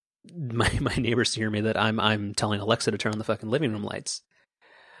my neighbors to hear me that I'm telling Alexa to turn on the fucking living room lights.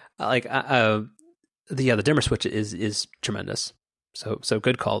 The dimmer switch is tremendous. So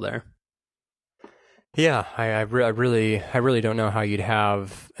good call there. Yeah, I really don't know how you'd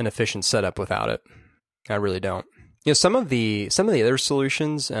have an efficient setup without it. I really don't. You know, some of the other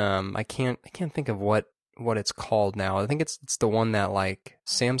solutions, I can't think of what it's called now. I think it's the one that like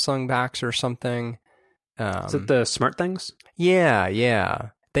Samsung backs or something. Is it the Smart Things? Yeah.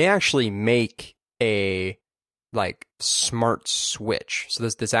 They actually make a like smart switch. So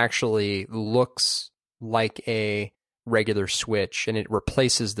this actually looks like a regular switch, and it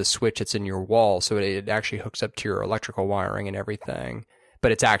replaces the switch that's in your wall. So it actually hooks up to your electrical wiring and everything,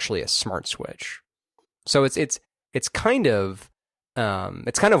 but it's actually a smart switch. So it's kind of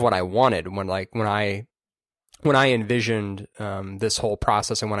what I wanted when I envisioned this whole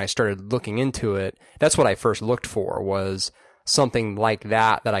process, and when I started looking into it. That's what I first looked for, was something like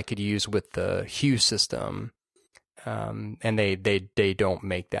that I could use with the Hue system. And they don't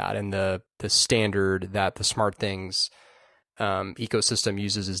make that, and the standard that the SmartThings ecosystem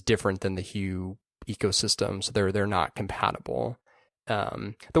uses is different than the Hue ecosystem, so they're not compatible.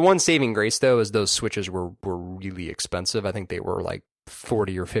 The one saving grace though is those switches were really expensive. I think they were like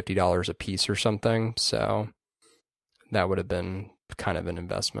 $40 or $50 a piece or something, so that would have been kind of an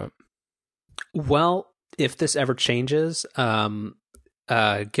investment. Well, if this ever changes,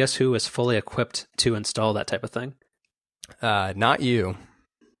 guess who is fully equipped to install that type of thing? Not you.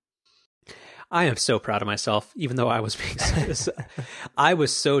 I am so proud of myself, even though I was being I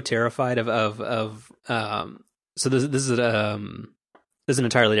was so terrified of so this is an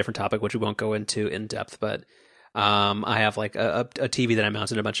entirely different topic, which we won't go into in depth, but I have like a TV that I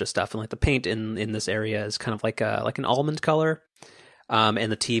mounted a bunch of stuff, and like the paint in this area is kind of like an almond color, and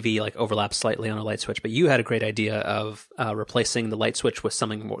the TV like overlaps slightly on a light switch. But you had a great idea of replacing the light switch with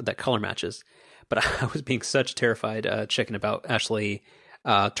something more that color matches. But I was being such a terrified chicken about actually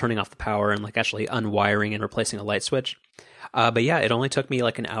turning off the power and like actually unwiring and replacing a light switch. But yeah, it only took me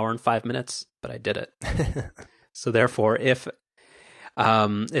like an hour and 5 minutes, but I did it. So therefore, if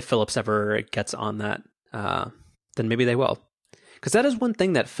Philips ever gets on that, then maybe they will. Because that is one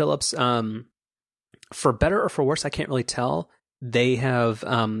thing that Philips, for better or for worse, I can't really tell. They have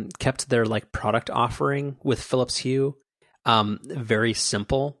kept their like product offering with Philips Hue very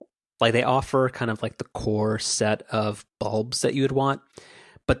simple. Like they offer kind of like the core set of bulbs that you would want,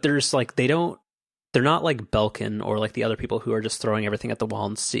 but there's like they're not like Belkin or like the other people who are just throwing everything at the wall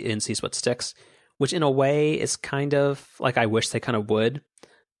and sees what sticks, which in a way is kind of like I wish they kind of would,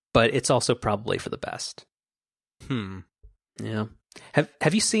 but it's also probably for the best. Yeah.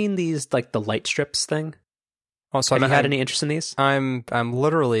 Have you seen these like the light strips thing? Also, have you had any interest in these? I'm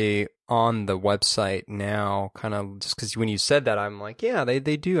literally on the website now, kind of just because when you said that, I'm like, yeah, they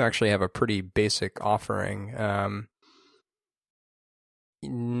do actually have a pretty basic offering.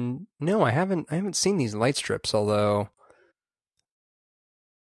 No, I haven't seen these light strips, although,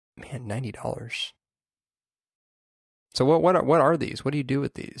 man, $90. So what are these? What do you do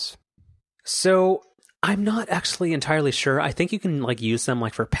with these? So I'm not actually entirely sure. I think you can like use them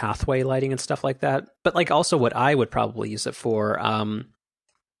like for pathway lighting and stuff like that. But like also what I would probably use it for,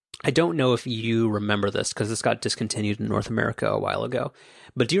 I don't know if you remember this because this got discontinued in North America a while ago.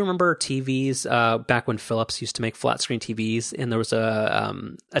 But do you remember TVs back when Philips used to make flat screen TVs, and there was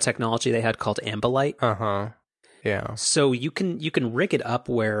a technology they had called Ambilight? Yeah. So you can rig it up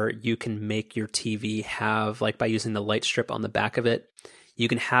where you can make your TV have, like by using the light strip on the back of it, you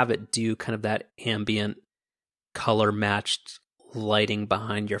can have it do kind of that ambient color matched lighting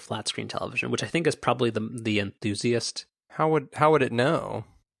behind your flat screen television, which I think is probably the enthusiast. How would it know?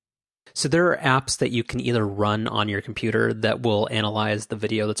 So there are apps that you can either run on your computer that will analyze the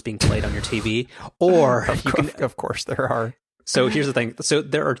video that's being played on your TV, or of course there are. So here's the thing. So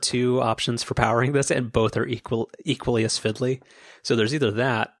there are two options for powering this, and both are equally as fiddly. So there's either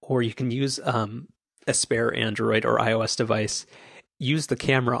that, or you can use a spare Android or iOS device, use the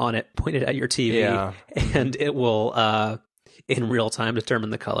camera on it, point it at your TV, and it will in real time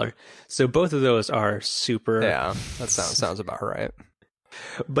determine the color. So both of those are super. Yeah, that sounds about right.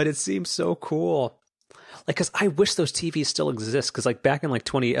 But it seems so cool. Like, because I wish those TVs still exist. Because like back in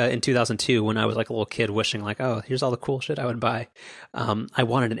like in 2002, when I was like a little kid wishing like, oh, here's all the cool shit I would buy. I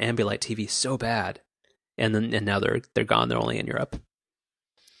wanted an Ambilight TV so bad, and now they're gone. They're only in Europe.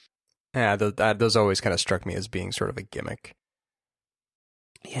 Yeah, those always kind of struck me as being sort of a gimmick.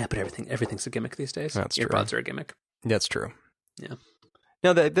 Yeah, but everything's a gimmick these days. That's true. Earbuds are a gimmick. That's true. Yeah.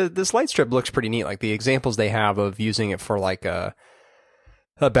 Now this light strip looks pretty neat. Like the examples they have of using it for like a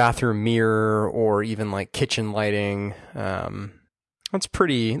bathroom mirror or even like kitchen lighting. That's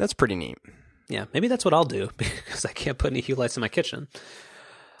pretty neat. Yeah, maybe that's what I'll do because I can't put any Hue lights in my kitchen.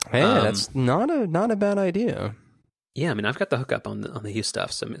 Hey, that's not a bad idea. Yeah, I mean I've got the hookup on the Hue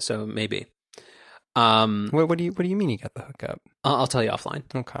stuff, so maybe. What do you mean you got the hookup? I'll tell you offline.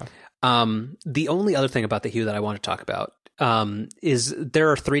 Okay. The only other thing about the Hue that I want to talk about is there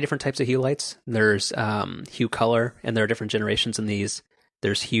are 3 different types of Hue lights. There's Hue Color, and there are different generations in these.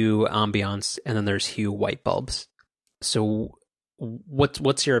 There's Hue Ambiance, and then there's Hue white bulbs. So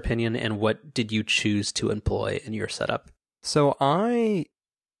what's your opinion, and what did you choose to employ in your setup? So I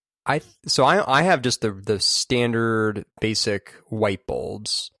have just the standard basic white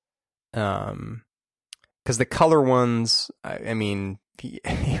bulbs, because the color ones, I mean,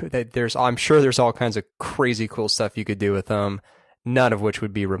 I'm sure there's all kinds of crazy cool stuff you could do with them, none of which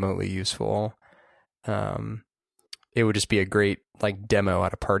would be remotely useful. It would just be a great like demo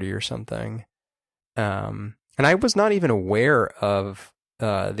at a party or something. And I was not even aware of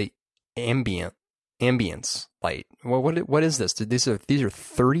the ambience light. Well, what is this? These are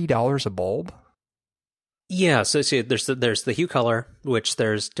 $30 a bulb? Yeah, so see, there's the Hue color, which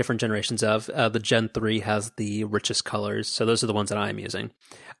there's different generations of. The Gen 3 has the richest colors, so those are the ones that I'm using.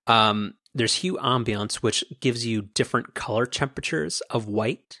 There's Hue Ambiance, which gives you different color temperatures of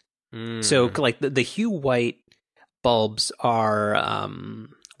white. So like the Hue white bulbs are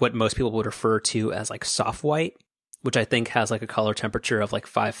what most people would refer to as like soft white, which I think has like a color temperature of like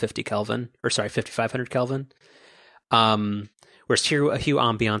 5,500 Kelvin. Whereas Hue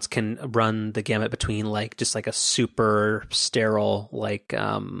Ambiance can run the gamut between like just like a super sterile like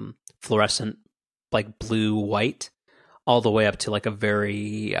fluorescent like blue white all the way up to like a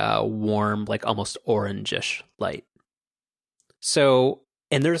very warm like almost orangish light. So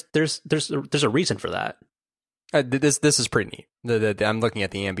and there's a reason for that. This is pretty neat. I'm looking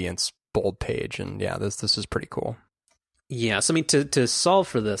at the ambience bulb page, and yeah, this is pretty cool. Yeah, so I mean to solve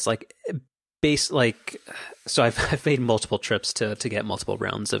for this, like so I've made multiple trips to get multiple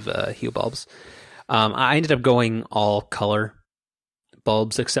rounds of Hue bulbs. I ended up going all color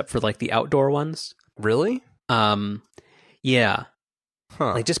bulbs except for like the outdoor ones. Really? Yeah.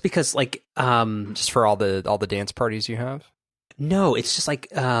 Huh. Like just because like just for all the dance parties you have? No, it's just like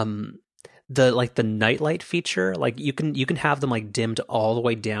the nightlight feature, like you can have them like dimmed all the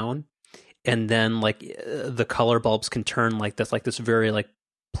way down, and then like the color bulbs can turn like this very like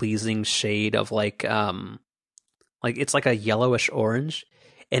pleasing shade of like it's like a yellowish orange,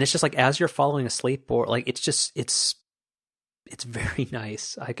 and it's just like as you're falling asleep, or like it's very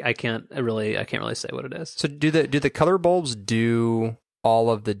nice. I can't really say what it is. So do the color bulbs do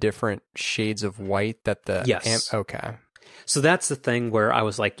all of the different shades of white that the yes. Okay. So that's the thing where I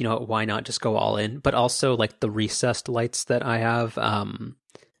was like, you know, why not just go all in? But also like the recessed lights that I have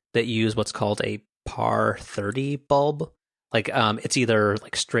that use what's called a PAR 30 bulb. Like it's either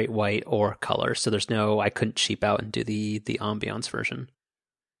like straight white or color. So I couldn't cheap out and do the ambiance version.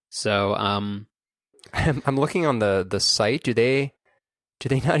 So I'm looking on the site. Do they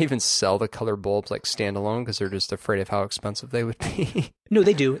not even sell the color bulbs like standalone because they're just afraid of how expensive they would be? No,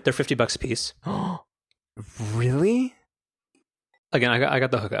 they do. They're $50 a piece. Really? Again, I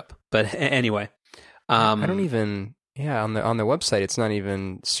got the hookup, but anyway, I don't even. Yeah, on the website, it's not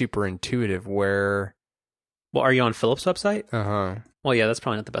even super intuitive. Where? Well, are you on Philips' website? Well, yeah, that's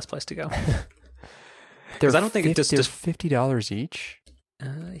probably not the best place to go. Because I don't think it's just $50 each.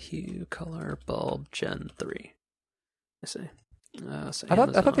 Hue color bulb Gen 3. Let's see. I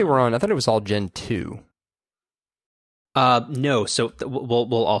thought they were on. I thought it was all Gen 2. No. So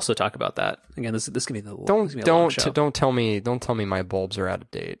we'll also talk about that again. This can be the don't tell me my bulbs are out of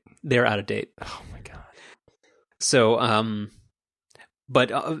date. They're out of date. Oh my god. So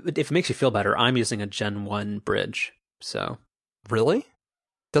but if it makes you feel better, I'm using a Gen 1 bridge. So really,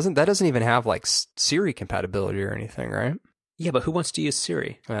 doesn't even have like Siri compatibility or anything, right? Yeah, but who wants to use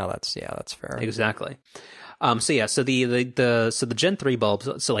Siri? Well, that's fair. Exactly. So the Gen 3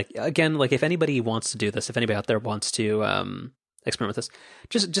 bulbs, so like again, like if anybody wants to do this, if anybody out there wants to experiment with this,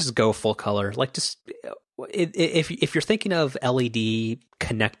 just go full color. Like just if you're thinking of LED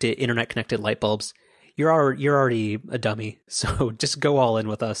internet connected light bulbs, you're already a dummy. So just go all in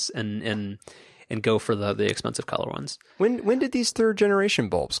with us and go for the expensive color ones. When did these third generation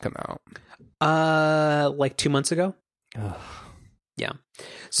bulbs come out? Like 2 months ago. Ugh. Yeah.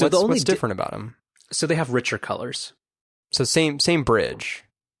 So what's different about them? So they have richer colors. So same bridge.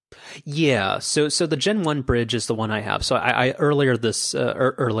 Yeah. So the Gen 1 bridge is the one I have. So I earlier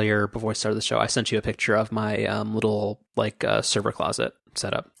before we started the show, I sent you a picture of my little like server closet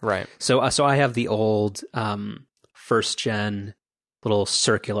setup. Right. So I have the old first gen little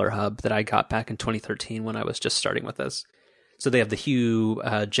circular hub that I got back in 2013 when I was just starting with this. So they have the Hue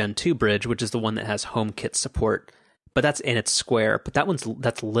Gen 2 bridge, which is the one that has HomeKit support, but it's square. But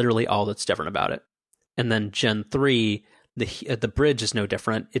that's literally all that's different about it. And then Gen 3, the bridge is no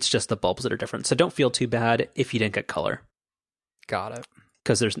different. It's just the bulbs that are different. So don't feel too bad if you didn't get color. Got it.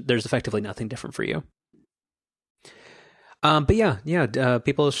 Because there's effectively nothing different for you. But yeah.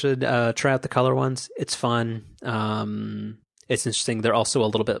 People should try out the color ones. It's fun. It's interesting. They're also a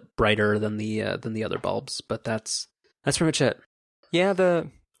little bit brighter than the other bulbs. But that's pretty much it. Yeah, the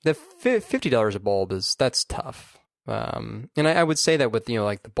 $50 a bulb that's tough. And I would say that with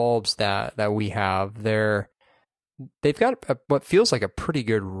like the bulbs that we have, they've got what feels like a pretty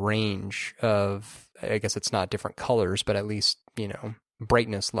good range of, I guess it's not different colors, but at least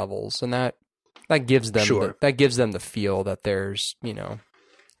brightness levels, and that gives them that gives them the feel that there's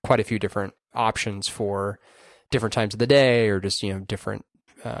quite a few different options for different times of the day, or just different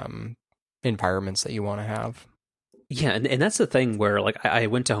environments that you want to have. Yeah, and that's the thing where like I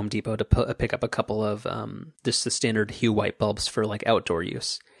went to Home Depot to pick up a couple of just the standard hue white bulbs for like outdoor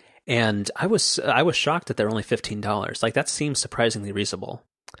use, and I was shocked that they're only $15. Like that seems surprisingly reasonable.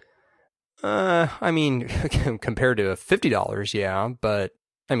 I mean, compared to $50, yeah, but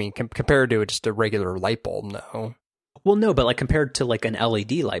I mean, compared to just a regular light bulb, no. Well, no, but like compared to like an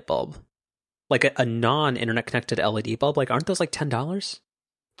LED light bulb, like a non-internet connected LED bulb, like aren't those like $10?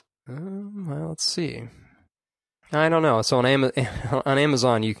 Well, let's see. I don't know. So on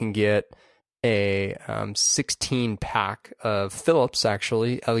Amazon, you can get a 16 pack of Philips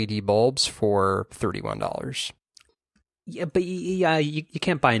actually LED bulbs for $31. Yeah, but you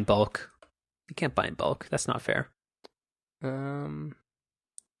can't buy in bulk. You can't buy in bulk. That's not fair. When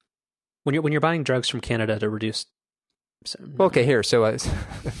you're buying drugs from Canada to reduce. Okay, here. So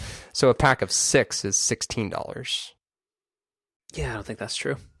a pack of 6 is $16. Yeah, I don't think that's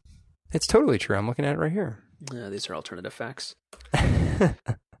true. It's totally true. I'm looking at it right here. These are alternative facts. Have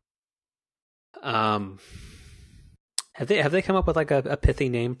they come up with like a pithy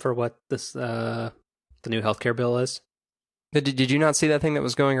name for what this the new healthcare bill is? Did you not see that thing that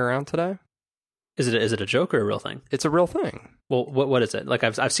was going around today? Is it a joke or a real thing? It's a real thing. Well, what is it? Like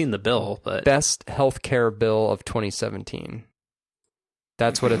I've seen the bill, but best healthcare bill of 2017.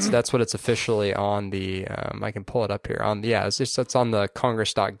 That's what it's officially on the. I can pull it up here on. Yeah, it's on the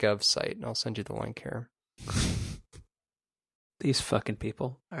Congress.gov site. I'll send you the link here. These fucking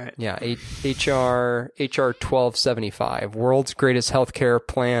people. All right. Yeah, HR 1275, world's greatest healthcare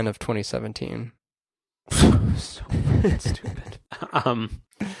plan of 2017. So stupid.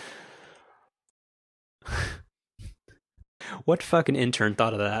 What fucking intern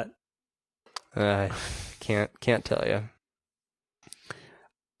thought of that? Can't tell you.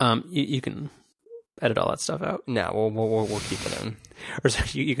 You can edit all that stuff out. No, we'll keep it in. Or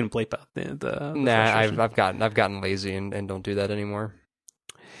you can bleep out the Nah, I've gotten lazy and don't do that anymore.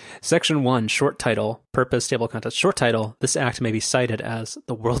 Section 1, short title, purpose, table of contents. Short title, this act may be cited as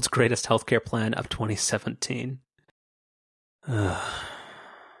the world's greatest healthcare plan of 2017.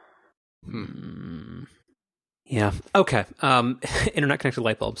 Yeah. Okay. Internet connected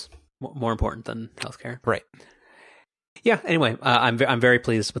light bulbs, more important than healthcare. Right. Yeah. Anyway, I'm very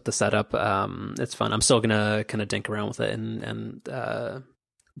pleased with the setup. It's fun. I'm still gonna kind of dink around with it and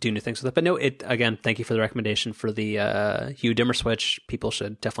do new things with it. But no, again, thank you for the recommendation for the Hue dimmer switch. People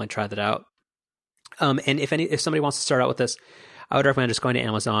should definitely try that out. And if somebody wants to start out with this, I would recommend just going to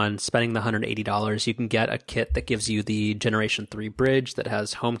Amazon, spending the $180. You can get a kit that gives you the Generation 3 bridge that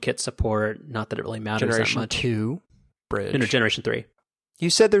has HomeKit support. Not that it really matters Generation that much. 2 bridge. No, Generation 3. You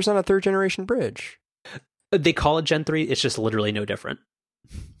said there's not a third generation bridge. They call it Gen 3. It's just literally no different.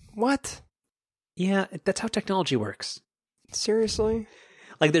 What? Yeah, that's how technology works. Seriously?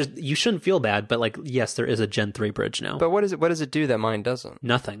 Like, you shouldn't feel bad, but like, yes, there is a Gen 3 bridge now. But what does it do that mine doesn't?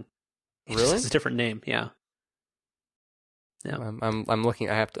 Nothing. Really? It's a different name. Yeah. Yeah. I'm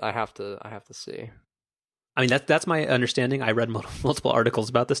looking. I have to see. I mean, that's my understanding. I read multiple articles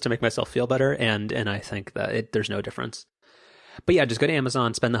about this to make myself feel better, and I think that there's no difference. But yeah, just go to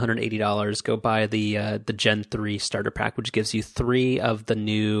Amazon, spend the $180, go buy the Gen 3 starter pack, which gives you 3 of the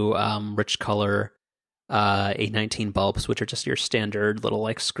new rich color 819 bulbs, which are just your standard little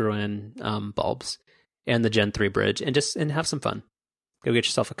like screw-in bulbs, and the Gen 3 bridge, and have some fun. Go get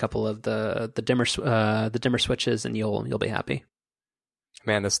yourself a couple of the dimmer switches, and you'll be happy.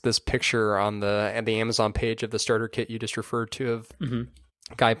 Man, this picture on the Amazon page of the starter kit you just referred to of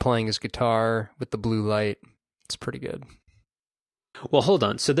guy playing his guitar with the blue light, it's pretty good. Well, hold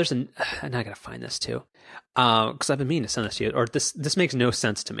on. So and I gotta find this too, because I've been meaning to send this to you. Or this makes no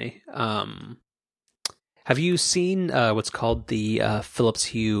sense to me. Have you seen what's called the Philips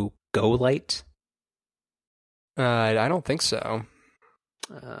Hue Go Light? I don't think so.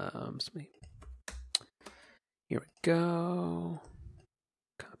 Here we go.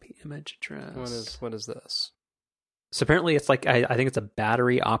 Copy image address. What is this? So apparently it's like I think it's a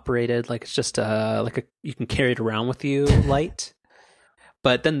battery operated, like it's just you can carry it around with you light.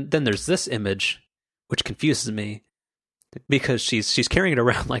 But then there's this image, which confuses me because she's carrying it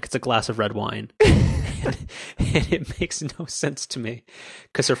around like it's a glass of red wine, and it makes no sense to me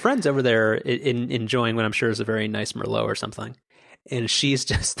because her friend's over there enjoying what I'm sure is a very nice Merlot or something, and she's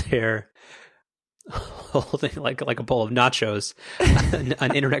just there holding like a bowl of nachos,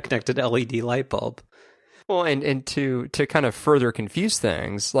 an internet connected LED light bulb. Well, and to kind of further confuse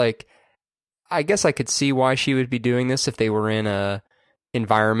things, like I guess I could see why she would be doing this if they were in a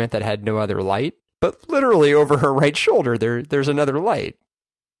environment that had no other light. But literally over her right shoulder, there's another light.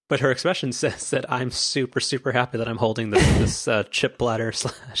 But her expression says that I'm super, super happy that I'm holding this chip bladder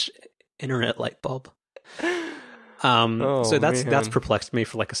 / internet light bulb. So that's perplexed me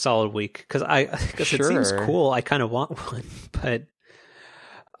for like a solid week because it seems cool. I kind of want one, but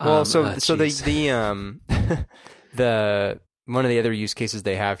so the one of the other use cases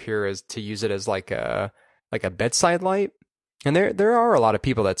they have here is to use it as like a bedside light, and there are a lot of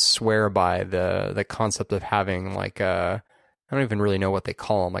people that swear by the concept of having like a, I don't even really know what they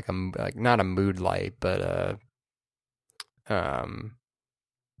call them, like not a mood light, but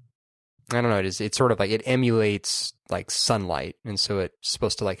I don't know. It's sort of like it emulates like sunlight, and so it's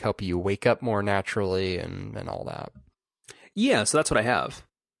supposed to like help you wake up more naturally and all that. Yeah, so that's what I have.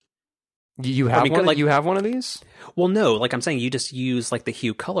 You have one? Like, you have one of these? Well, no. Like I'm saying, you just use like the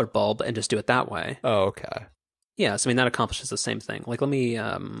Hue color bulb and just do it that way. Oh, okay. Yeah, so I mean that accomplishes the same thing. Like, let me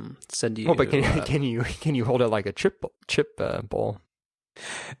send you. Oh, but can you hold it like a chip bowl?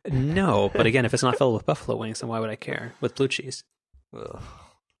 No, but again, if it's not filled with buffalo wings, then why would I care? With blue cheese. Ugh.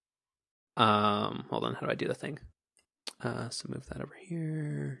 Hold on. How do I do the thing? So move that over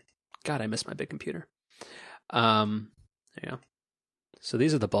here. God, I miss my big computer. There you go. So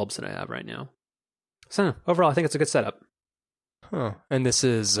these are the bulbs that I have right now. So overall, I think it's a good setup. Huh. And this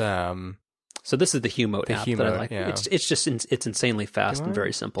is so this is the Hue Mode app that I like. Yeah. It's insanely fast and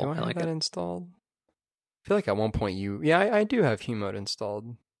very simple. I like it. Installed. I feel like at one point I do have Hue Mode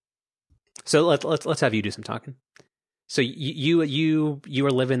installed. So let's have you do some talking. So you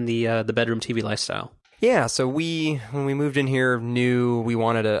are living the bedroom TV lifestyle. Yeah, so when we moved in here, knew we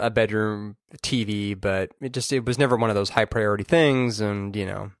wanted a bedroom TV, but it was never one of those high priority things, and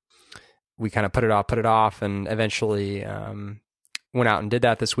we kind of put it off, and eventually went out and did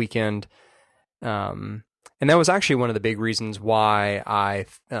that this weekend. And that was actually one of the big reasons why I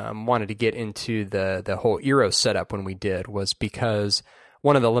wanted to get into the whole Eero setup when we did, was because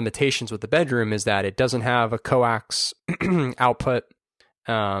one of the limitations with the bedroom is that it doesn't have a coax output,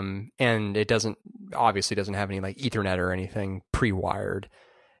 and it obviously doesn't have any like Ethernet or anything pre-wired.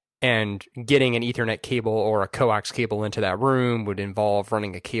 And getting an Ethernet cable or a coax cable into that room would involve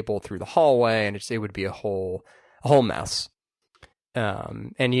running a cable through the hallway, and it would be a whole mess.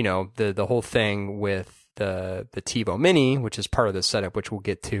 And the whole thing with the TiVo Mini, which is part of the setup, which we'll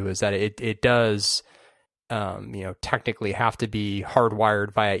get to, is that it does technically have to be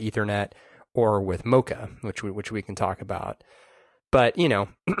hardwired via Ethernet or with Mocha, which we can talk about. But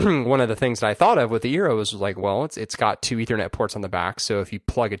one of the things that I thought of with the Eero was like, well, it's got 2 Ethernet ports on the back, so if you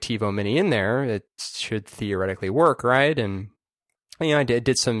plug a TiVo Mini in there, it should theoretically work, right? And I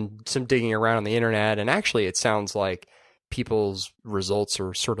did some digging around on the internet, and actually, it sounds like people's results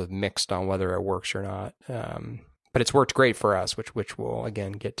are sort of mixed on whether it works or not. But it's worked great for us, which we'll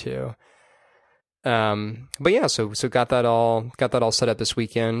again get to. But yeah, so got that all set up this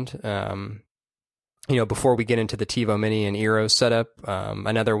weekend. Before we get into the TiVo Mini and Eero setup,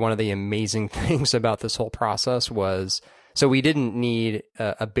 another one of the amazing things about this whole process was, so we didn't need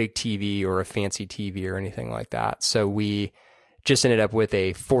a big TV or a fancy TV or anything like that. So we just ended up with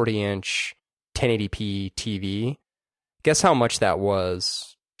a 40-inch 1080p TV. Guess how much that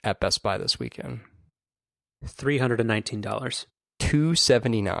was at Best Buy this weekend? $319.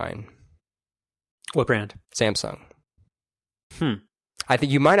 $279. What brand? Samsung. I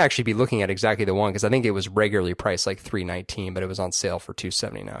think you might actually be looking at exactly the one, because I think it was regularly priced like $319, but it was on sale for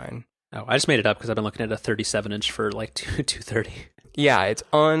 $279. Oh, I just made it up because I've been looking at a 37-inch for like $230. Yeah, it's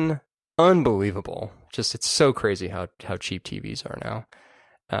unbelievable. Just it's so crazy how cheap TVs are now.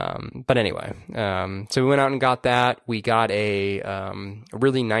 But anyway, so we went out and got that. We got a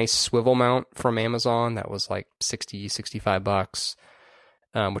really nice swivel mount from Amazon that was like $65,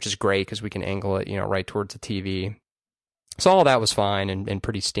 which is great because we can angle it, right towards the TV. So all that was fine and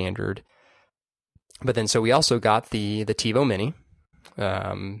pretty standard. But then, so we also got the TiVo Mini,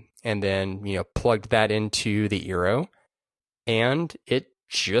 and then, plugged that into the Eero, and it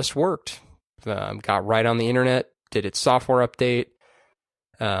just worked. Got right on the internet, did its software update,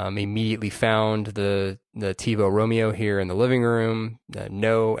 immediately found the TiVo Romeo here in the living room.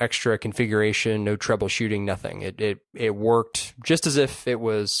 No extra configuration, no troubleshooting, nothing. It worked just as if it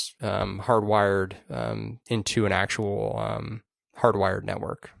was hardwired into an actual hardwired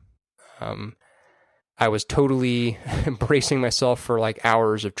network. I was totally bracing myself for like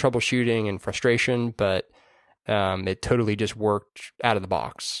hours of troubleshooting and frustration, but It totally just worked out of the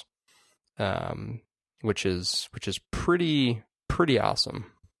box, which is pretty awesome.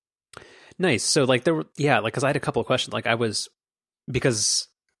 Nice. So like because I had a couple of questions. Like because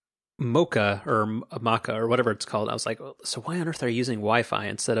Mocha or Maca or whatever it's called, I was like, so why on earth are you using Wi-Fi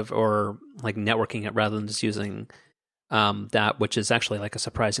instead of, or like networking it rather than just using that, which is actually like a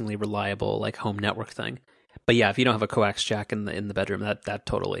surprisingly reliable like home network thing. But yeah, if you don't have a coax jack in the bedroom, that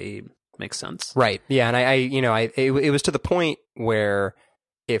totally makes sense. Right. Yeah, and it was to the point where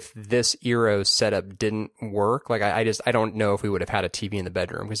if this Eero setup didn't work, like I don't know if we would have had a TV in the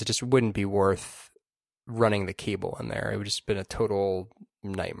bedroom, because it just wouldn't be worth running the cable in there. It would just been a total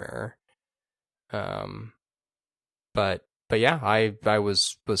nightmare. But yeah, I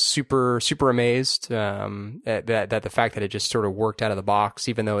was super amazed at the fact that it just sort of worked out of the box,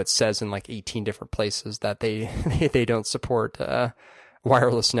 even though it says in like 18 different places that they don't support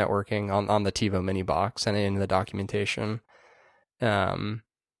wireless networking on the TiVo Mini box and in the documentation.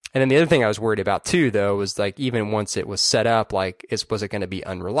 And then the other thing I was worried about too, though, was like even once it was set up, like was it going to be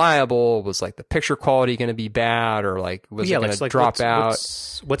unreliable? Was like the picture quality going to be bad, or like was it going to drop out?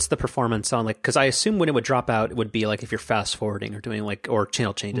 What's the performance on, like, because I assume when it would drop out, it would be like if you're fast forwarding or doing like, or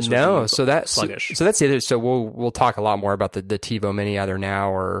channel changes. No, so that's sluggish. So that's the other. So we'll talk a lot more about the TiVo Mini either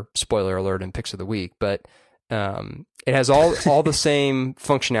now or spoiler alert in Picks of the Week, but it has all the same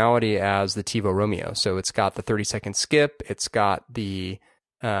functionality as the TiVo Romeo. So it's got the 30-second skip. It's got the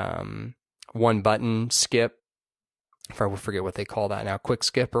one button skip. I forget what they call that now, quick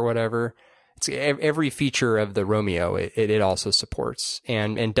skip or whatever. It's every feature of the Romeo. It also supports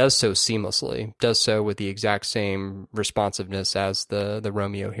and does so seamlessly. Does so with the exact same responsiveness as the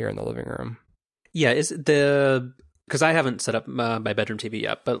Romeo here in the living room. Yeah, because I haven't set up my bedroom TV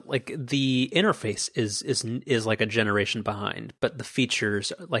yet, but like the interface is like a generation behind, but the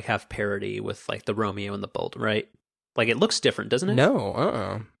features like have parity with like the Romeo and the Bolt, right? Like it looks different, doesn't it?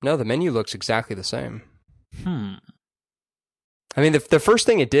 No, no, the menu looks exactly the same. I mean, the first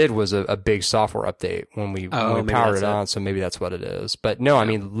thing it did was a big software update when we powered it on, so maybe that's what it is. But no, yeah. I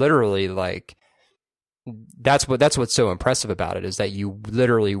mean, literally, like that's what's so impressive about it, is that you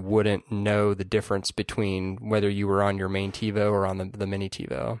literally wouldn't know the difference between whether you were on your main TiVo or on the mini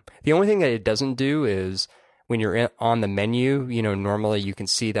TiVo. The only thing that it doesn't do is when you're on the menu, normally you can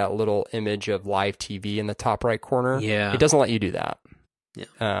see that little image of live TV in the top right corner. Yeah. It doesn't let you do that.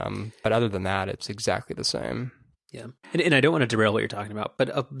 Yeah. But other than that, it's exactly the same. Yeah. And I don't want to derail what you're talking about,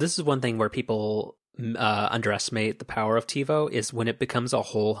 but this is one thing where people underestimate the power of TiVo, is when it becomes a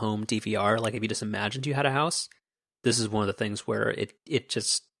whole home DVR. Like if you just imagined you had a house, this is one of the things where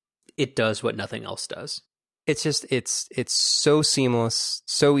it does what nothing else does. It's so seamless,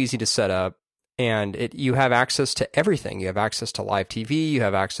 so easy to set up. And you have access to everything. You have access to live TV. You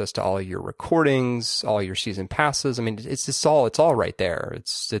have access to all your recordings, all your season passes. I mean, it's all right there.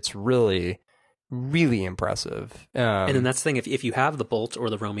 It's really, really impressive. And then that's the thing. If you have the Bolt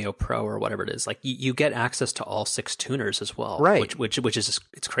or the Romeo Pro or whatever it is, like you get access to all 6 tuners as well. Right. Which is just,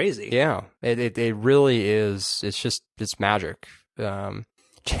 it's crazy. Yeah. It really is. It's magic.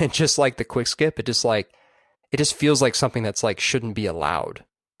 Just like the quick skip, it just feels like something that's like shouldn't be allowed.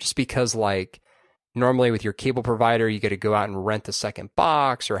 Just because, like, normally with your cable provider, you get to go out and rent a second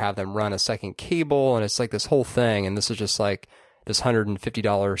box or have them run a second cable, and it's like this whole thing. And this is just like this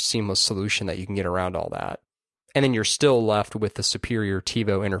 $150 seamless solution that you can get around all that. And then you're still left with the superior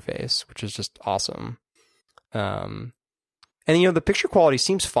TiVo interface, which is just awesome. And the picture quality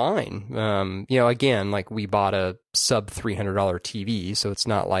seems fine. Again, like we bought a sub $300 TV, so it's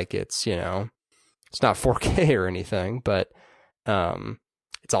not like it's not 4K or anything, but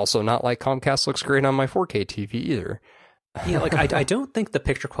it's also not like Comcast looks great on my 4K TV either. Yeah, like I don't think the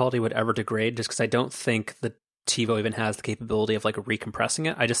picture quality would ever degrade, just because I don't think the TiVo even has the capability of like recompressing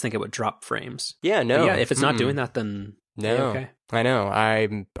it. I just think it would drop frames. Yeah, no. But yeah, if it's not doing that, then no. Yeah, okay. I know.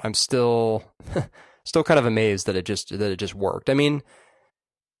 I'm still kind of amazed that it just worked. I mean,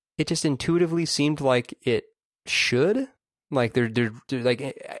 it just intuitively seemed like it should. Like they're like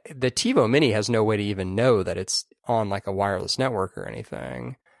the TiVo Mini has no way to even know that it's on like a wireless network or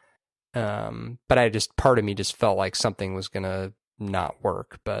anything. But part of me just felt like something was gonna not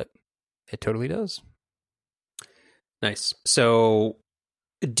work, but it totally does. Nice. So,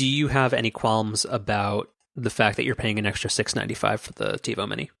 do you have any qualms about the fact that you're paying an extra $6.95 for the TiVo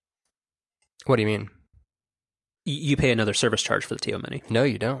Mini? What do you mean? You pay another service charge for the TiVo Mini. No,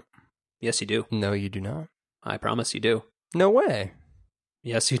 you don't. Yes, you do. No, you do not. I promise you do. No way.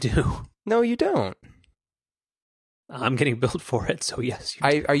 Yes, you do. No, you don't. I'm getting billed for it, so yes, you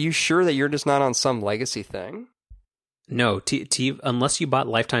do. Are you sure that you're just not on some legacy thing? No, unless you bought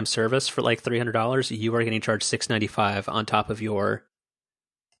lifetime service for like $300, you are getting charged $695 on top of your.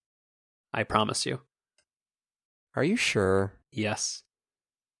 I promise you. Are you sure? Yes.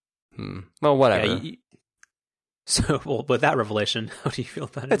 Well, whatever. Yeah, so, well, with that revelation, how do you feel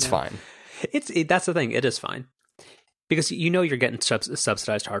about it? It's fine. That's the thing. It is fine because you're getting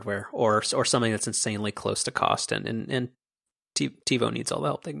subsidized hardware or something that's insanely close to cost, and TiVo needs all the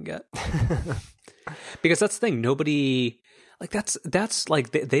help they can get. Because that's the thing. Nobody like that's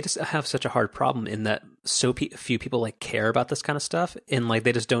like they just have such a hard problem in that so few people like care about this kind of stuff, and like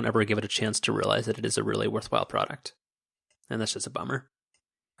they just don't ever give it a chance to realize that it is a really worthwhile product, and that's just a bummer.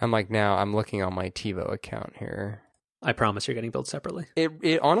 I'm looking on my TiVo account here. I promise you're getting billed separately.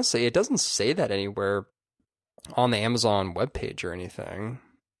 It honestly, it doesn't say that anywhere on the Amazon webpage or anything.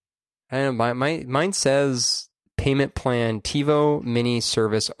 And mine says payment plan TiVo mini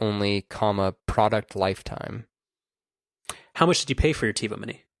service only, product lifetime. How much did you pay for your TiVo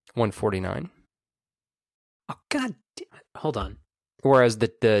mini? $149. Oh god damn it. Hold on. Whereas the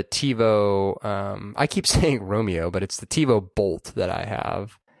TiVo, I keep saying Romeo, but it's the TiVo Bolt that I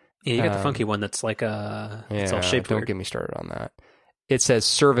have. Yeah, you got the funky one that's like it's all shaped don't weird. get me started on that. It says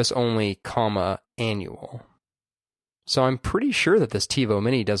service only, annual. So I'm pretty sure that this TiVo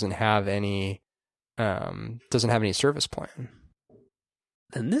Mini doesn't have any service plan.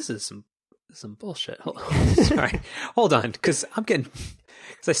 Then this is some bullshit. Sorry, hold on, because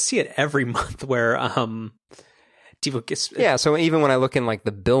I see it every month where TiVo gets. Yeah, so even when I look in like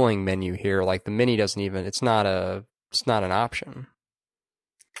the billing menu here, like the Mini doesn't even. It's not an option.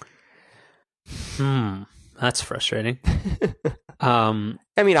 That's frustrating.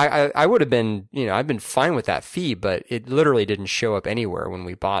 I mean, I would have been, I've been fine with that fee, but it literally didn't show up anywhere when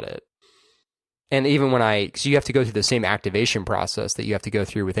we bought it. And even because you have to go through the same activation process that you have to go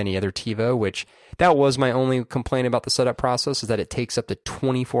through with any other TiVo, which that was my only complaint about the setup process, is that it takes up to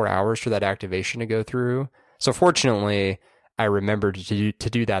 24 hours for that activation to go through. So fortunately, I remembered to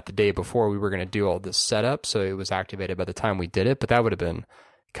do that the day before we were going to do all this setup, so it was activated by the time we did it. But that would have been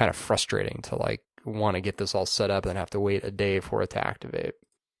kind of frustrating to like want to get this all set up and then have to wait a day for it to activate.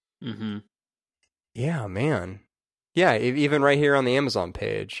 Mm-hmm. Yeah, man. Yeah, even right here on the Amazon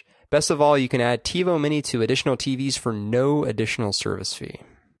page. Best of all, you can add TiVo Mini to additional TVs for no additional service fee.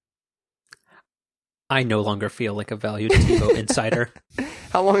 I no longer feel like a valued TiVo insider.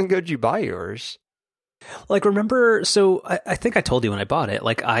 How long ago did you buy yours? Like, remember, so I think I told you when I bought it,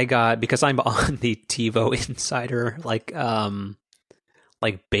 like I got, because I'm on the TiVo Insider, like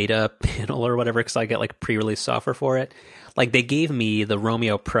beta panel or whatever, because I get like pre-release software for it. Like they gave me the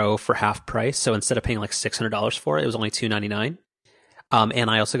Romeo Pro for half price, so instead of paying like $600 for it, it was only $299. And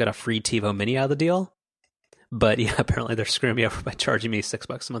I also got a free TiVo Mini out of the deal. But yeah, apparently they're screwing me over by charging me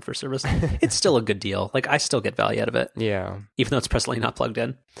 $6 a month for service. It's still a good deal. Like I still get value out of it. Yeah, even though it's presently not plugged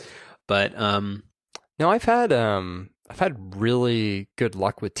in. But no, I've had really good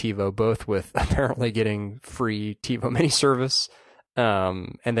luck with TiVo, both with apparently getting free TiVo Mini service.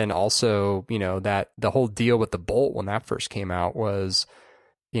 And then also, that the whole deal with the Bolt when that first came out was,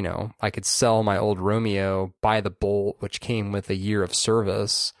 I could sell my old Romeo, buy the Bolt, which came with a year of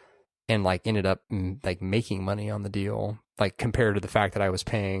service, and like ended up like making money on the deal, like compared to the fact that I was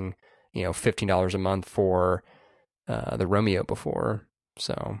paying, $15 a month for the Romeo before.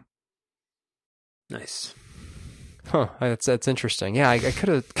 So nice. Huh, that's interesting. Yeah, I could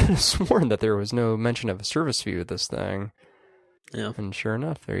have sworn that there was no mention of a service fee with this thing. Yeah. And sure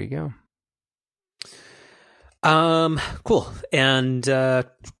enough, there you go. Cool. And yeah,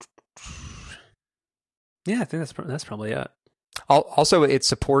 I think that's probably it. Also, it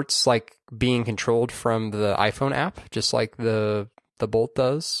supports like being controlled from the iPhone app, just like the Bolt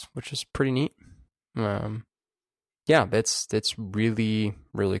does, which is pretty neat. Yeah, it's really,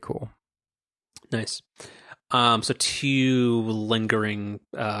 really cool. Nice. So two lingering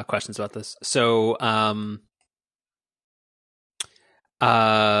questions about this. So how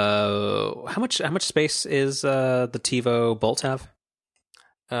much space is the TiVo Bolt have?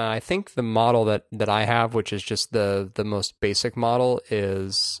 I think the model that I have, which is just the most basic model,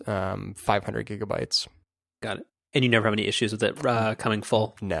 is 500 gigabytes. Got it. And you never have any issues with it coming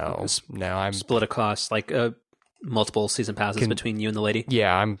full? No. I'm split across like multiple season passes between you and the lady.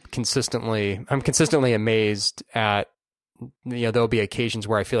 Yeah, I'm consistently amazed at. There'll be occasions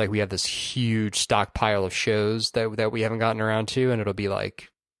where I feel like we have this huge stockpile of shows that we haven't gotten around to, and it'll be like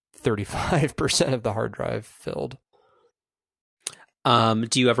 35% of the hard drive filled.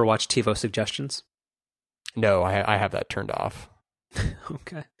 Do you ever watch TiVo suggestions? No, I have that turned off.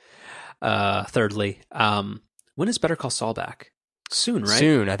 Okay. Thirdly, when is Better Call Saul back? Soon, right?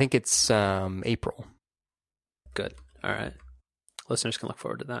 Soon. I think it's April. Good. All right. Listeners can look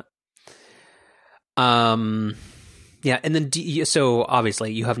forward to that. Yeah, and then so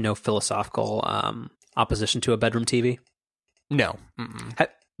obviously you have no philosophical opposition to a bedroom TV. No.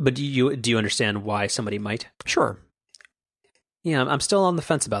 But do you understand why somebody might? Sure. Yeah, I'm still on the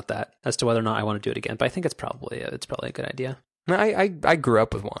fence about that as to whether or not I want to do it again. But I think it's probably a good idea. I grew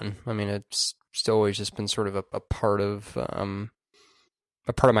up with one. I mean, it's still always just been sort of a part of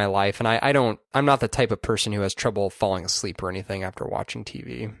my life, and I'm not the type of person who has trouble falling asleep or anything after watching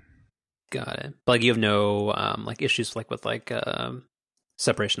TV. Got it. But like you have no like issues with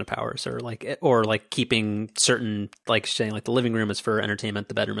separation of powers or keeping certain, like saying like the living room is for entertainment,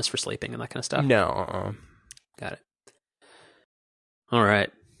 the bedroom is for sleeping, and that kind of stuff. No. Got it. All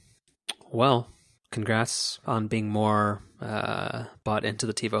right. Well, congrats on being more bought into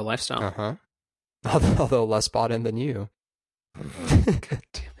the TiVo lifestyle. Although less bought in than you. God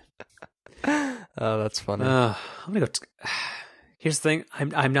damn it. Oh, that's funny. I'm gonna go. Here's the thing: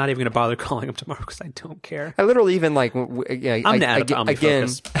 I'm not even gonna bother calling him tomorrow because I don't care. I literally even like I'm gonna add again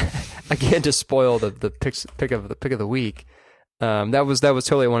to spoil the pick of the week. That was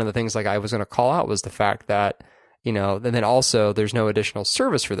totally one of the things like I was going to call out was the fact that and then also there's no additional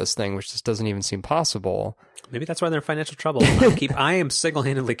service for this thing, which just doesn't even seem possible. Maybe that's why they're in financial trouble. I am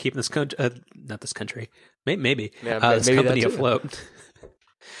single-handedly keeping this not this country, maybe this company afloat.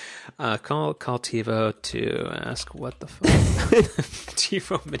 Call TiVo to ask what the fuck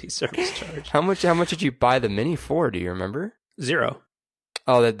TiVo mini service charge. How much did you buy the mini for? Do you remember? 0.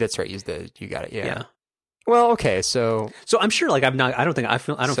 Oh, that's right. You got it. Yeah. Well, okay. So I'm sure like I don't feel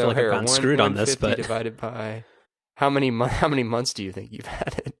like I've gotten screwed on this, but divided by how many months do you think you've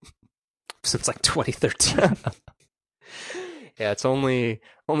had it? Since like 2013. Yeah, it's only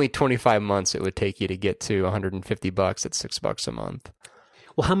 25 months it would take you to get to $150 at $6 a month.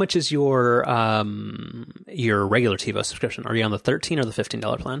 Well, how much is your regular TiVo subscription? Are you on the $13 or the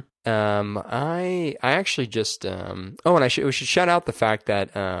 $15 plan? I actually just and we should shout out the fact that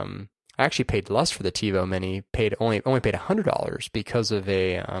I actually paid less for the TiVo Mini. Only paid $100 because of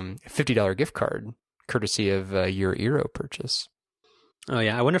a $50 gift card, courtesy of your Eero purchase. Oh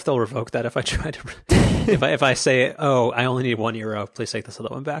yeah, I wonder if they'll revoke that if I try to if I say, oh, I only need €1, please take this other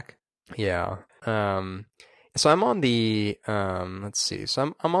one back. Yeah. So I'm on the let's see.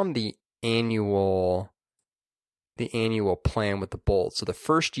 So I'm on the annual plan with the Bolt. So the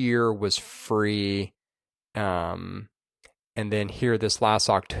first year was free, and then here this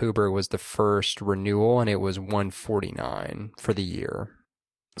last October was the first renewal, and it was $149 for the year.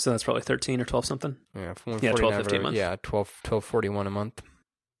 So that's probably 13 or 12 something. Yeah, 12, 15 a month. Yeah, 12.41 a month.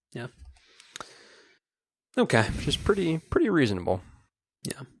 Yeah. Okay, which is pretty reasonable.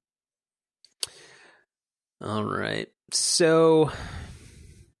 Yeah. All right. So,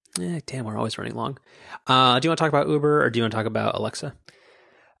 damn, we're always running long. Do you want to talk about Uber or do you want to talk about Alexa?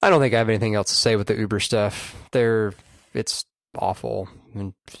 I don't think I have anything else to say with the Uber stuff. It's awful. I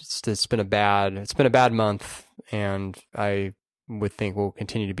mean, it's been a bad month, and I would think will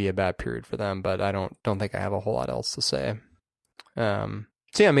continue to be a bad period for them. But I don't think I have a whole lot else to say. So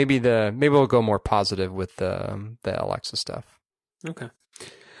yeah, maybe we'll go more positive with the Alexa stuff. Okay.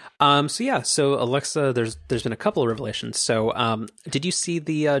 So Alexa, there's been a couple of revelations. So, did you see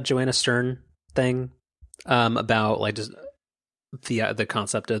the Joanna Stern thing about like just the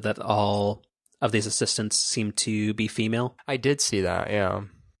concept of that all of these assistants seem to be female? I did see that. Yeah.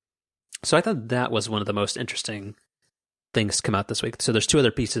 So I thought that was one of the most interesting things to come out this week. So there's 2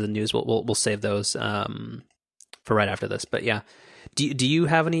 other pieces of news. We'll save those for right after this. But yeah, do you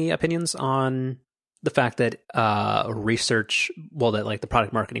have any opinions on the fact that that like the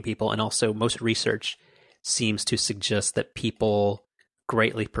product marketing people and also most research seems to suggest that people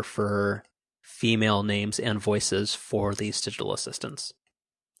greatly prefer female names and voices for these digital assistants?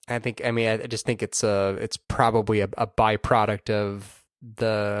 I just think it's probably a byproduct of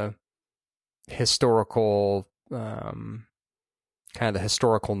the historical kind of the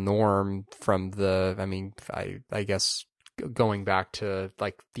historical norm from I guess going back to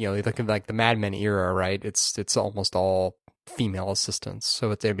like the Mad Men era, right? It's almost all female assistants,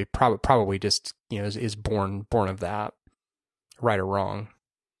 so it'd be probably just is born of that, right or wrong.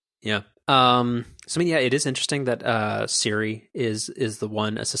 Yeah. It is interesting that Siri is the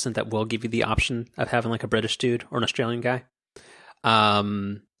one assistant that will give you the option of having like a British dude or an Australian guy.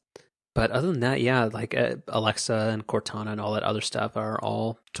 But other than that, yeah, like Alexa and Cortana and all that other stuff are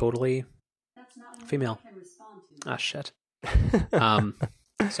all totally female. Ah, shit.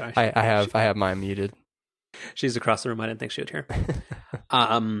 Sorry. I have mine muted. She's across the room. I didn't think she would hear.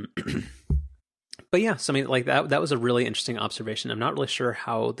 But yeah, so like that was a really interesting observation. I'm not really sure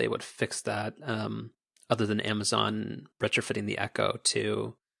how they would fix that. other than Amazon retrofitting the Echo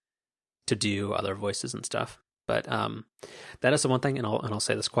to do other voices and stuff. But that is the one thing, and I'll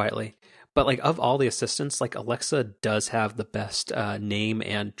say this quietly. But like of all the assistants, like Alexa does have the best name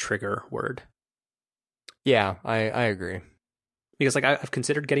and trigger word. Yeah, I agree. Because like I've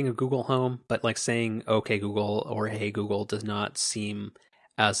considered getting a Google Home, but like saying "Okay Google" or "Hey Google" does not seem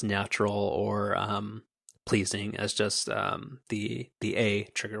as natural or pleasing as just the A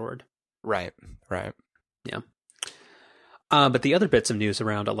trigger word. Right. Yeah. But the other bits of news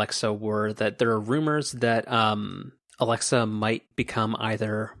around Alexa were that there are rumors that Alexa might become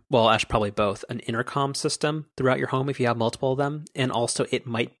either, well, actually probably both, an intercom system throughout your home if you have multiple of them, and also it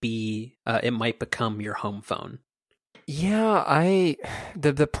might become your home phone. Yeah,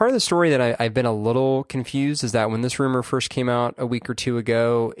 the part of the story that I've been a little confused is that when this rumor first came out a week or two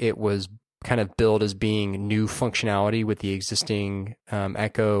ago, it was kind of billed as being new functionality with the existing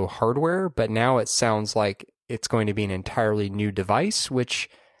Echo hardware, but now it sounds like it's going to be an entirely new device, which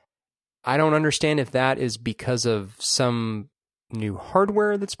I don't understand if that is because of some new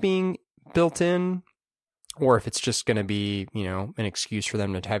hardware that's being built in, or if it's just going to be, an excuse for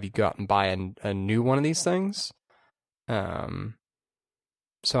them to have you go out and buy a new one of these things.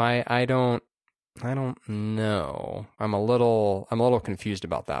 So I don't know. I'm a little confused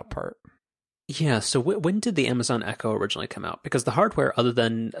about that part. Yeah. So when did the Amazon Echo originally come out? Because the hardware, other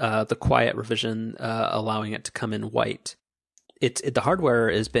than the quiet revision allowing it to come in white, the hardware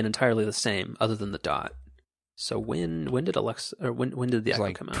has been entirely the same, other than the dot. So when did Alexa, or when did the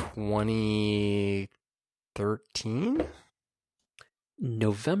Echo come out? 2013?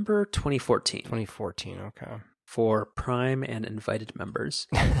 November 2014. 2014. Okay. For Prime and invited members.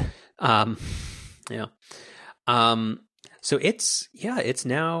 Yeah. So it's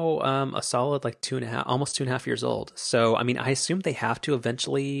now a solid like almost 2.5 years old. So I mean, I assume they have to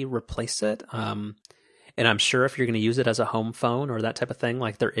eventually replace it. And I'm sure if you're going to use it as a home phone or that type of thing,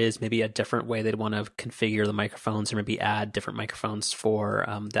 like there is maybe a different way they'd want to configure the microphones, or maybe add different microphones for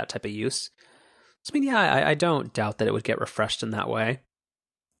that type of use. So I mean, yeah, I don't doubt that it would get refreshed in that way.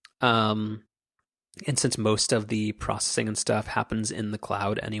 And since most of the processing and stuff happens in the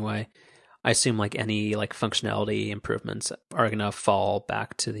cloud anyway, I assume like any like functionality improvements are going to fall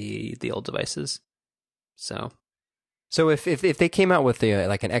back to the old devices. So if they came out with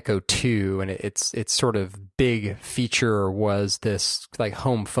like an Echo 2 and its sort of big feature was this like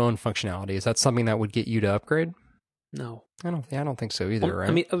home phone functionality, is that something that would get you to upgrade? No, I don't think so either. Right?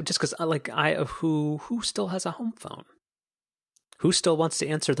 I mean, just because who still has a home phone? Who still wants to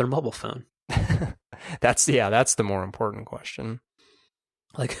answer their mobile phone? That's the more important question.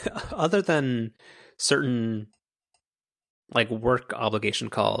 Like, other than certain like work obligation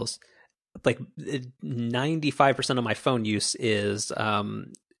calls, like 95% of my phone use is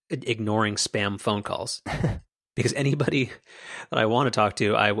ignoring spam phone calls. Because anybody that I want to talk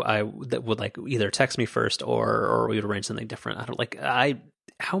to, I that would like either text me first or we would arrange something different.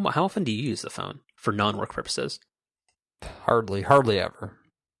 How often do you use the phone for non-work purposes? Hardly ever.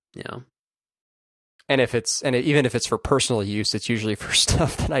 Yeah. And even if it's for personal use, it's usually for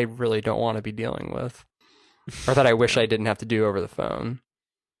stuff that I really don't want to be dealing with, or that I wish I didn't have to do over the phone.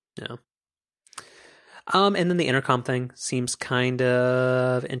 Yeah. And then the intercom thing seems kind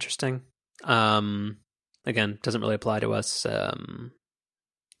of interesting. Again, doesn't really apply to us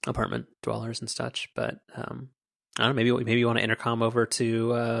apartment dwellers and such, but I don't know. Maybe you want to intercom over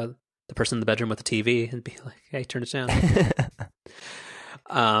to the person in the bedroom with the TV and be like, "Hey, turn it down."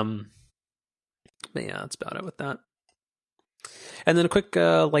 But yeah, that's about it with that. And then a quick,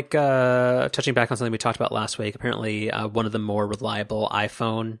 touching back on something we talked about last week. Apparently, one of the more reliable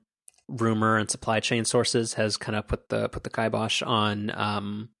iPhone rumor and supply chain sources has kind of put the kibosh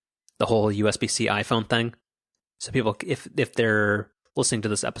on the whole USB-C iPhone thing. So people, if they're listening to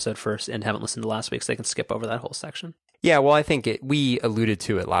this episode first and haven't listened to last week's, they can skip over that whole section. Yeah, well, I think we alluded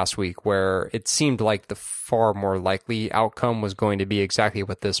to it last week, where it seemed like the far more likely outcome was going to be exactly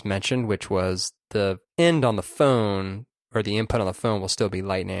what this mentioned, which was the end on the phone, or the input on the phone will still be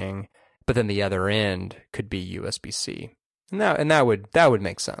Lightning, but then the other end could be USB-C, and that would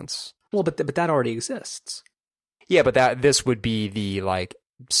make sense. Well, but that already exists. Yeah, but this would be the like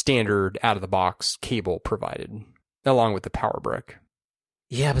standard out of the box cable provided along with the power brick.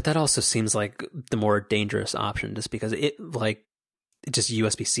 Yeah, but that also seems like the more dangerous option, just because just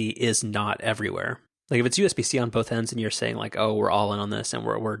USB-C is not everywhere. Like if it's USB-C on both ends and you're saying like, oh, we're all in on this and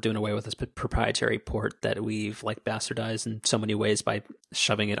we're doing away with this proprietary port that we've like bastardized in so many ways by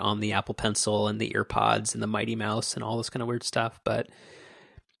shoving it on the Apple Pencil and the EarPods and the Mighty Mouse and all this kind of weird stuff. But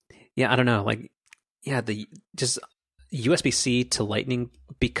yeah, I don't know. Like, yeah, USB-C to Lightning,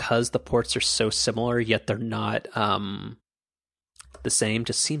 because the ports are so similar, yet they're not the same,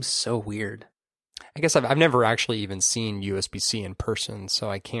 just seems so weird. I guess I've never actually even seen USB-C in person, so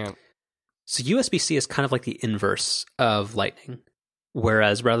I can't. So USB-C is kind of like the inverse of Lightning,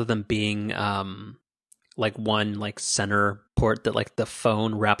 whereas rather than being like one like center port that like the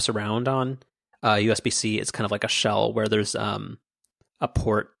phone wraps around on, USB-C is kind of like a shell where there's a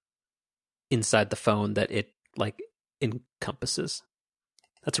port inside the phone that it like encompasses.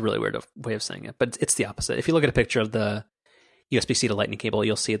 That's a really weird way of saying it, but it's the opposite. If you look at a picture of the USB-C to Lightning cable,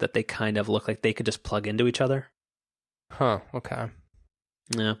 you'll see that they kind of look like they could just plug into each other. Huh, okay.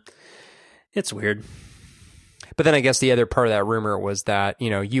 Yeah. It's weird. But then I guess the other part of that rumor was that,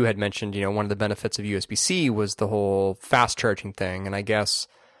 you had mentioned, one of the benefits of USB-C was the whole fast charging thing. And I guess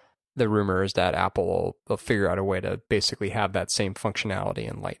the rumor is that Apple will figure out a way to basically have that same functionality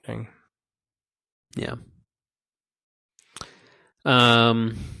in Lightning. Yeah.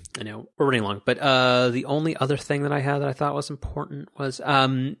 I know we're running long, but the only other thing that I had that I thought was important was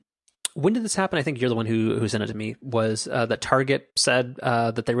when did this happen? I think you're the one who sent it to me. Was that Target said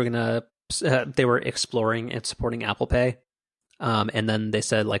that they were they were exploring and supporting Apple Pay, and then they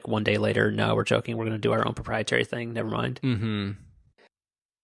said like one day later, no, we're joking, we're going to do our own proprietary thing. Never mind. Mm-hmm.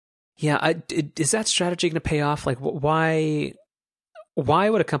 Yeah, is that strategy going to pay off? Like, why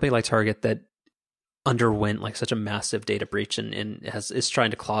would a company like Target that underwent like such a massive data breach and is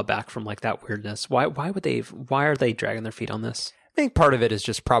trying to claw back from like that weirdness, why are they dragging their feet on this? I think part of it is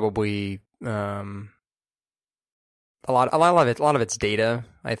just probably a lot of it's data.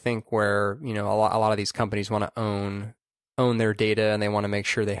 I think where a lot of these companies want to own their data, and they want to make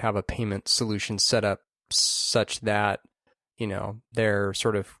sure they have a payment solution set up such that they're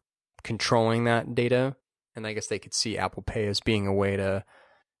sort of controlling that data. And I guess they could see Apple Pay as being a way to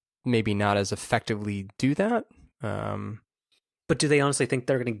maybe not as effectively do that. But do they honestly think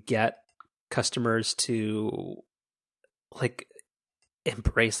they're going to get customers to like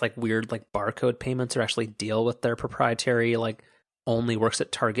embrace like weird like barcode payments or actually deal with their proprietary like only works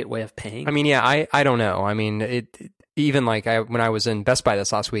at Target way of paying? I mean, yeah, I don't know. I mean, it even like when I was in Best Buy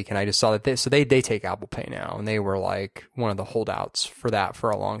this last week, and I just saw that they take Apple Pay now, and they were like one of the holdouts for that for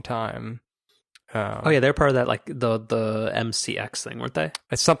a long time. Oh yeah, they're part of that like the MCX thing, weren't they?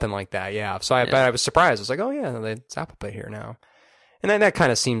 It's something like that, yeah. So but I was surprised. I was like, oh yeah, it's Apple Pay here now, and then that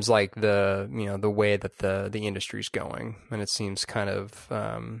kind of seems like the way that the industry's going, and it seems kind of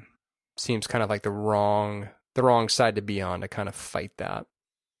like the wrong side to be on to kind of fight that.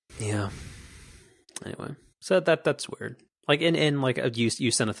 Yeah. Anyway, so that's weird. Like in like you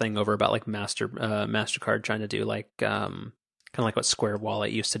sent a thing over about like MasterCard trying to do like kind of like what Square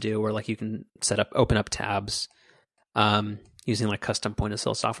Wallet used to do, where like you can open up tabs using like custom point of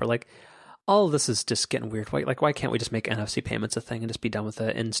sale software. Like all of this is just getting weird. Why can't we just make NFC payments a thing and just be done with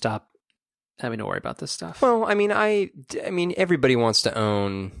it and stop having to worry about this stuff? Well, I mean, everybody wants to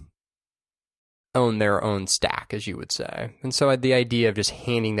own their own stack, as you would say. And so the idea of just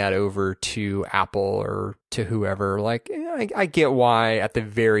handing that over to Apple or to whoever, like, I get why at the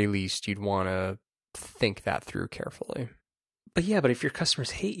very least you'd want to think that through carefully. But if your customers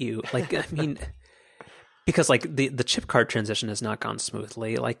hate you, like, I mean, because like the chip card transition has not gone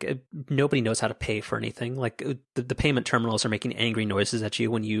smoothly. Like nobody knows how to pay for anything. Like the payment terminals are making angry noises at you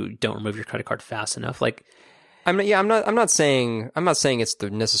when you don't remove your credit card fast enough. Like, I'm not saying it's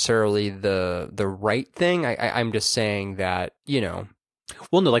necessarily the right thing. I'm just saying that,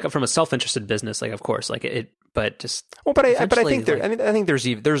 Well, no, like from a self-interested business, like of course, like it, but just well, but I think I think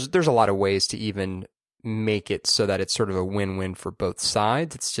there's a lot of ways to even make it so that it's sort of a win-win for both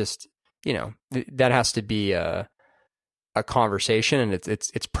sides. It's just, that has to be a conversation, and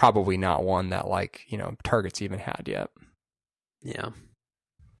it's probably not one that like, Target's even had yet. Yeah.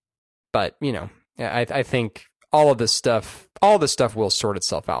 But, I think all this stuff will sort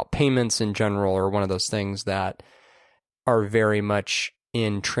itself out. Payments in general are one of those things that are very much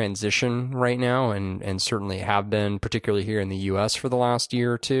in transition right now, and certainly have been, particularly here in the U.S. for the last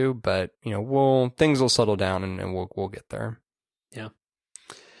year or two. But things will settle down, and we'll get there. Yeah.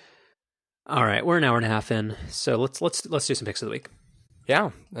 All right, we're an hour and a half in, so let's do some picks of the week.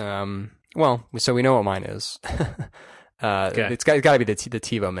 Yeah. Well, so we know what mine is. Okay. It's got to be the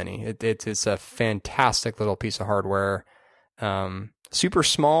TiVo Mini. It's a fantastic little piece of hardware. Super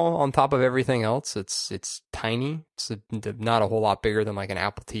small on top of everything else. It's tiny. It's not a whole lot bigger than like an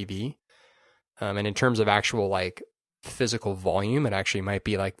Apple TV. And in terms of actual like physical volume, it actually might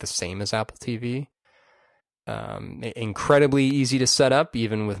be like the same as Apple TV. Incredibly easy to set up,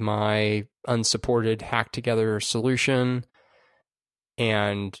 even with my unsupported hack together solution.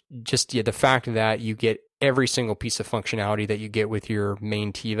 And just the fact that you get every single piece of functionality that you get with your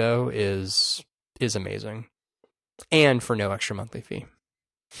main TiVo is amazing, and for no extra monthly fee.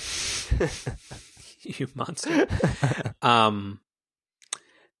 You monster.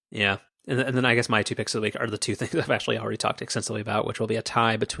 Yeah. And then I guess my 2 picks of the week are the 2 things I've actually already talked extensively about, which will be a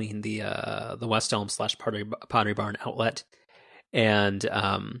tie between the West Elm / Pottery Barn outlet and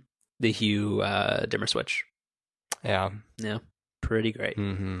the Hue dimmer switch. Yeah. Yeah. Pretty great.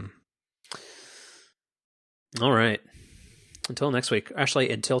 Mm-hmm. All right. Until next week.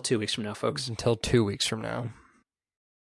 Actually, until 2 weeks from now, folks. Until 2 weeks from now.